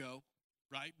never go,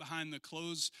 right? Behind the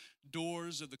closed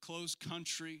doors of the closed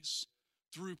countries.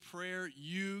 Through prayer,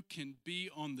 you can be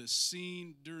on the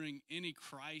scene during any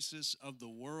crisis of the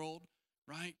world,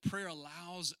 right? Prayer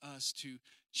allows us to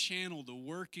channel the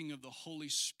working of the Holy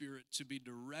Spirit to be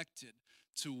directed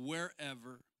to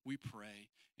wherever we pray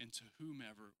and to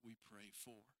whomever we pray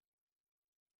for,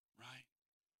 right?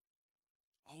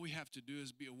 All we have to do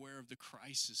is be aware of the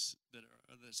crisis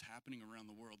that's happening around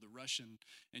the world, the Russian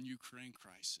and Ukraine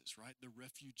crisis, right? The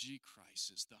refugee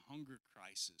crisis, the hunger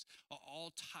crisis,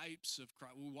 all types of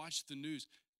crisis. We watch the news.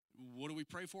 What do we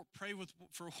pray for? Pray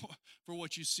for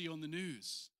what you see on the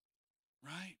news,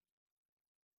 right?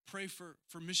 Pray for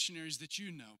missionaries that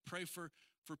you know. Pray for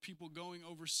people going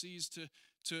overseas to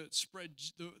spread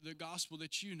the gospel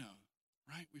that you know,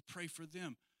 right? We pray for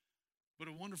them. But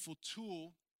a wonderful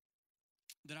tool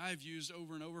that I've used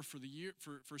over and over for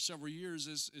several years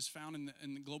is found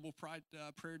in the Global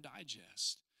Prayer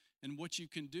Digest. And what you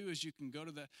can do is you can go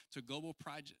to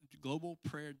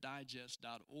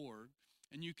globalprayerdigest.org,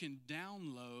 and you can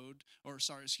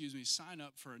sign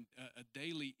up for a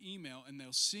daily email, and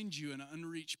they'll send you an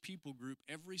unreached people group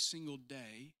every single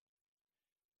day.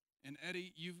 And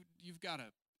Eddie, you've got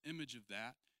an image of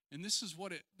that, and this is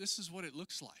what it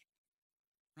looks like,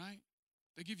 right?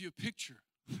 They give you a picture.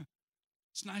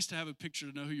 It's nice to have a picture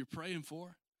to know who you're praying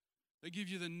for. They give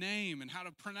you the name and how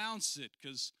to pronounce it,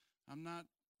 because I don't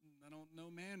know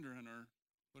Mandarin or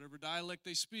whatever dialect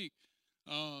they speak.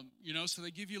 So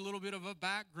they give you a little bit of a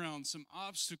background, some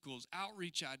obstacles,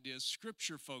 outreach ideas,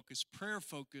 scripture focus, prayer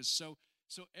focus. So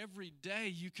every day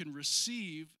you can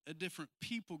receive a different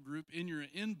people group in your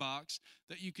inbox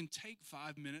that you can take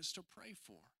 5 minutes to pray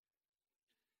for.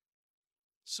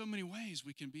 So many ways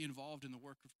we can be involved in the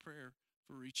work of prayer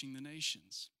for reaching the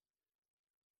nations.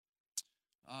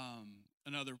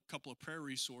 another couple of prayer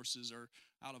resources are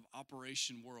out of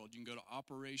Operation World. You can go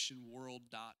to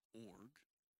operationworld.org,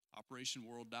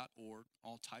 operationworld.org,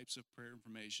 all types of prayer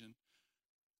information.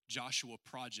 Joshua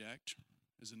Project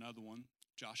is another one,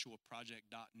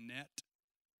 joshuaproject.net.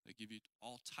 They give you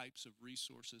all types of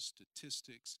resources,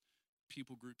 statistics,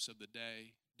 people groups of the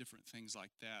day, different things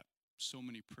like that. So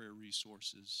many prayer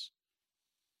resources.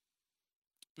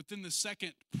 But then the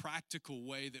second practical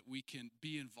way that we can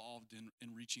be involved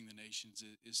in reaching the nations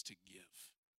is to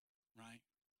give, right?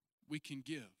 We can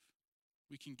give.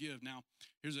 We can give. Now,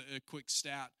 here's a quick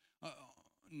stat,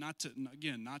 not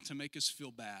to make us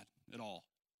feel bad at all,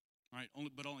 right?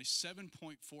 Only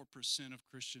 7.4% of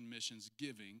Christian missions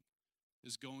giving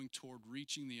is going toward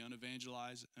reaching the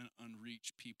unevangelized and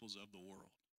unreached peoples of the world.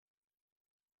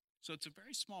 So it's a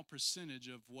very small percentage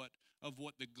of what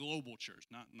the global church,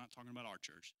 not talking about our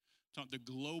church, the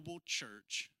global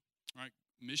church, right?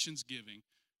 Missions giving,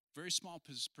 very small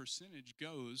percentage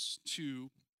goes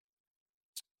to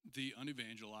the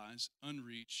unevangelized,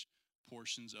 unreached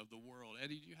portions of the world.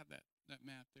 Eddie, do you have that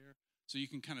map there? So you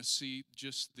can kind of see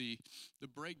just the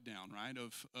breakdown, right,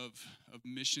 of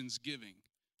missions giving.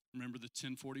 Remember the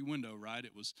 1040 window, right?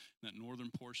 It was that northern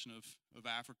portion of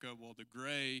Africa. Well, the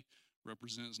gray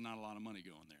represents not a lot of money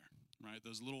going there, right?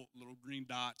 Those little green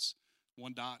dots,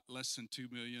 one dot, less than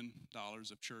 $2 million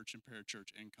of church and parachurch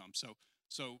income.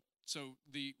 So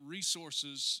the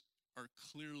resources are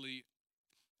clearly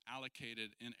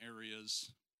allocated in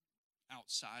areas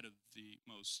outside of the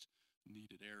most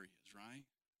needed areas, right?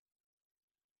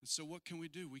 And so what can we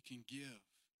do? We can give.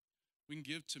 We can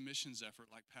give to missions effort,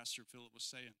 like Pastor Philip was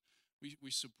saying. We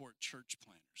support church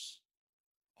planners,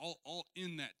 all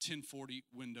in that 1040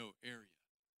 window area.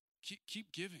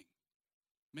 Keep giving.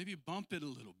 Maybe bump it a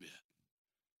little bit,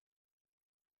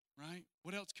 right?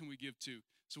 What else can we give to?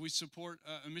 So we support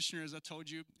a missionary, as I told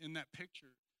you in that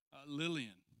picture,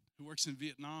 Lillian, who works in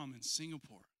Vietnam and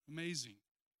Singapore. Amazing,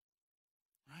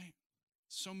 right?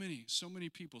 So many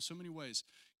people, so many ways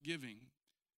giving.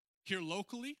 Here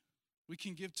locally, we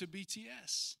can give to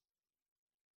BTS,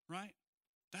 right?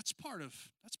 That's part of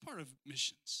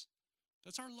missions.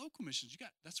 That's our local missions.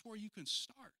 That's where you can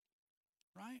start,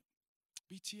 right?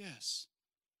 BTS.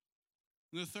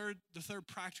 And the third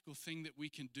practical thing that we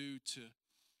can do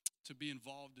to be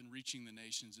involved in reaching the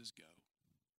nations is go,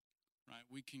 right?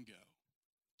 We can go.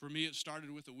 For me, it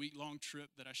started with a week-long trip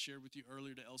that I shared with you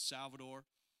earlier to El Salvador,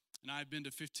 and I've been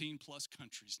to 15 plus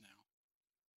countries now.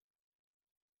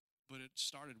 But it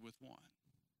started with one.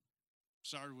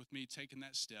 Started with me taking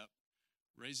that step,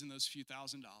 raising those few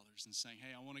 $1,000s and saying,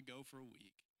 hey, I want to go for a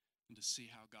week and to see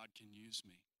how God can use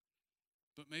me.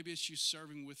 But maybe it's you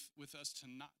serving with us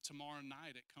tomorrow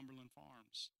night at Cumberland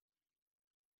Farms.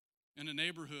 In a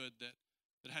neighborhood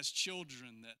that has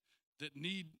children that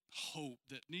need hope,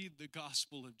 that need the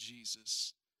gospel of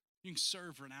Jesus. You can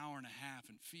serve for an hour and a half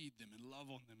and feed them and love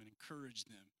on them and encourage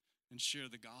them and share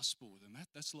the gospel with them.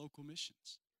 That's local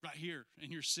missions right here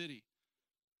in your city.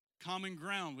 Common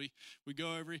Ground, we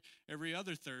go every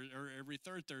other every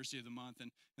third Thursday of the month,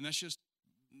 and that's just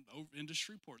over into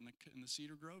Shreveport in the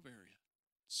Cedar Grove area,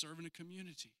 serving a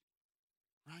community,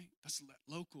 right? That's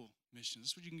local missions.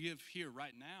 That's what you can give here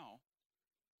right now.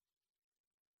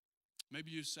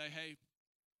 Maybe you say, hey,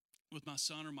 with my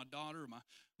son or my daughter or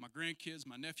my grandkids,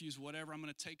 my nephews, whatever, I'm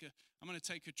going to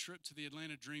take a trip to the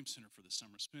Atlanta Dream Center for the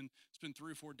summer. Spend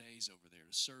 3 or 4 days over there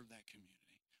to serve that community.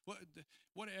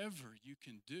 Whatever you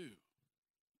can do,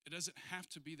 it doesn't have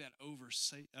to be that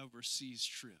overseas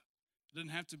trip. It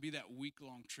doesn't have to be that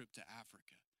week-long trip to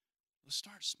Africa. Let's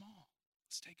start small.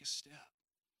 Let's take a step,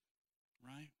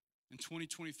 right? In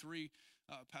 2023,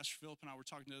 Pastor Philip and I were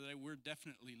talking the other day, we're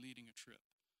definitely leading a trip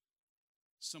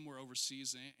somewhere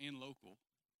overseas and local,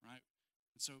 right?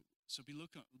 And so be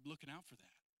looking out for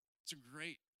that. It's a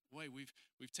great way.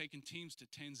 We've taken teams to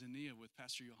Tanzania with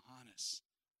Pastor Johannes.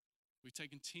 We've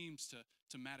taken teams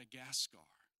to Madagascar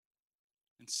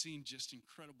and seen just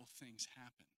incredible things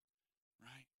happen,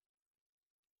 right?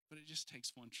 But it just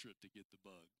takes one trip to get the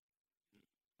bug.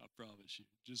 I promise you,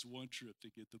 just one trip to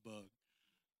get the bug.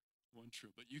 One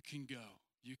trip, but you can go.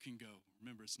 You can go.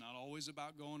 Remember, it's not always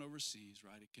about going overseas,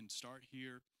 right? It can start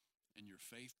here, and your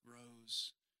faith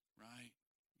grows, right?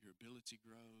 Your ability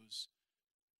grows.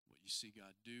 What you see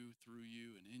God do through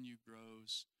you and in you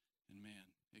grows, and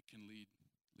man, it can lead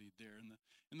there.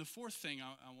 And the fourth thing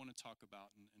I want to talk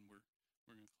about, and we're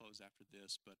going to close after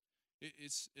this, but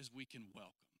it's we can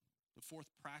welcome. The fourth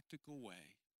practical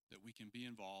way that we can be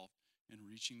involved in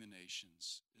reaching the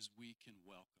nations is we can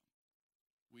welcome.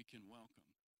 We can welcome.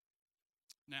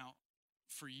 Now,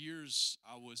 for years,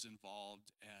 I was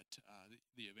involved at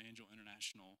the Evangel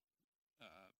International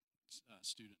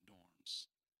student dorms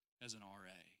as an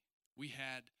RA. We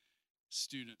had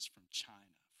students from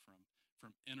China,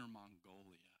 from Inner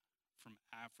Mongolia, from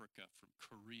Africa, from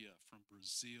Korea, from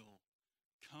Brazil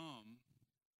come,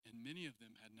 and many of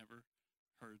them had never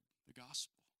heard the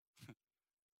gospel.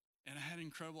 And I had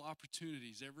incredible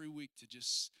opportunities every week to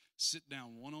just sit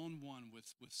down one-on-one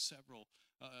with several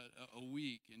a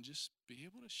week and just be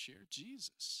able to share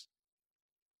Jesus.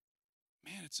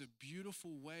 Man, it's a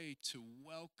beautiful way to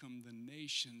welcome the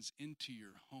nations into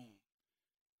your home.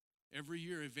 Every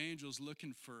year, Evangel's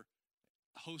looking for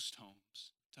host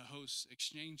homes to host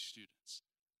exchange students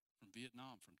from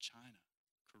Vietnam, from China,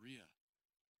 Korea.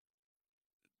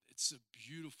 It's a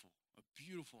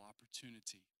beautiful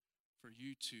opportunity for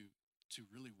you to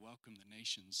really welcome the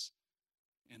nations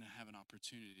and have an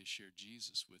opportunity to share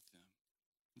Jesus with them.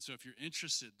 And so if you're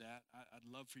interested in that, I'd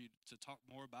love for you to talk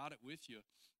more about it with you,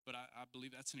 but I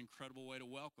believe that's an incredible way to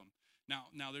welcome.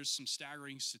 Now there's some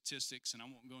staggering statistics, and I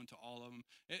won't go into all of them.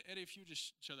 Eddie, if you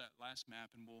just show that last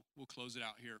map, and we'll close it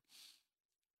out here.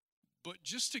 But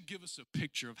just to give us a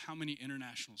picture of how many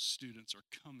international students are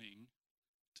coming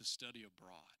to study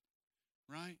abroad,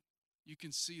 right? You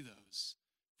can see those.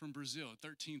 From Brazil,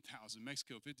 13,000,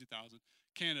 Mexico, 50,000,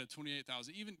 Canada,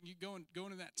 28,000. Even you go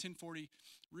into that 1040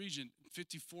 region,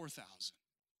 54,000,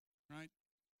 right?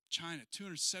 China,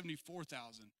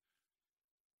 274,000.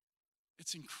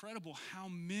 It's incredible how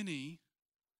many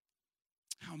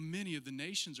of the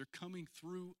nations are coming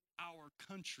through our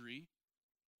country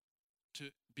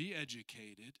to be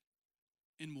educated.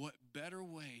 And what better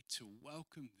way to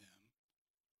welcome them,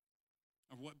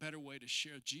 or what better way to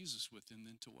share Jesus with them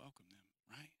than to welcome them,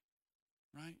 right?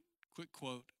 Quick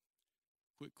quote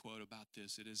about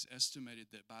this. It is estimated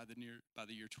that by the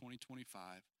year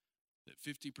 2025, that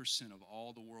 50% of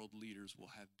all the world leaders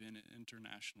will have been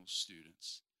international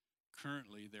students.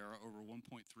 Currently, there are over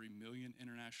 1.3 million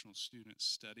international students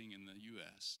studying in the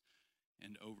U.S.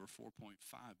 and over 4.5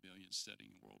 billion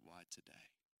studying worldwide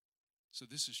today. So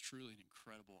this is truly an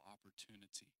incredible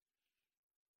opportunity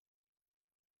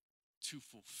to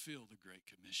fulfill the Great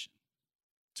Commission,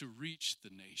 to reach the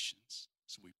nations.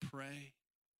 So we pray,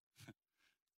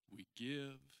 we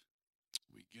give,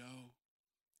 we go,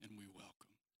 and we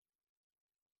welcome.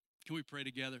 Can we pray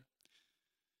together?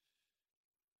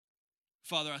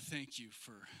 Father, I thank you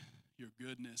for your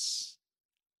goodness.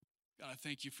 God, I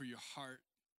thank you for your heart.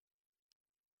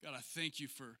 God, I thank you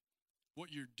for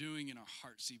what you're doing in our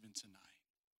hearts even tonight.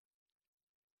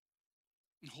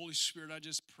 And Holy Spirit, I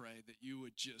just pray that you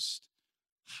would just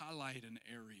highlight an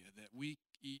area that we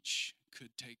each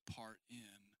could take part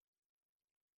in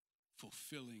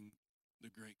fulfilling the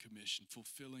Great Commission,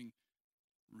 fulfilling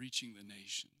reaching the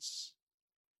nations.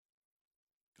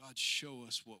 God, show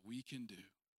us what we can do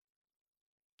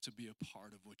to be a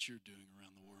part of what you're doing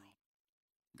around the world.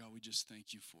 God, we just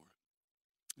thank you for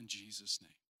it. In Jesus'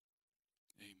 name,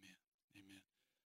 amen. Amen.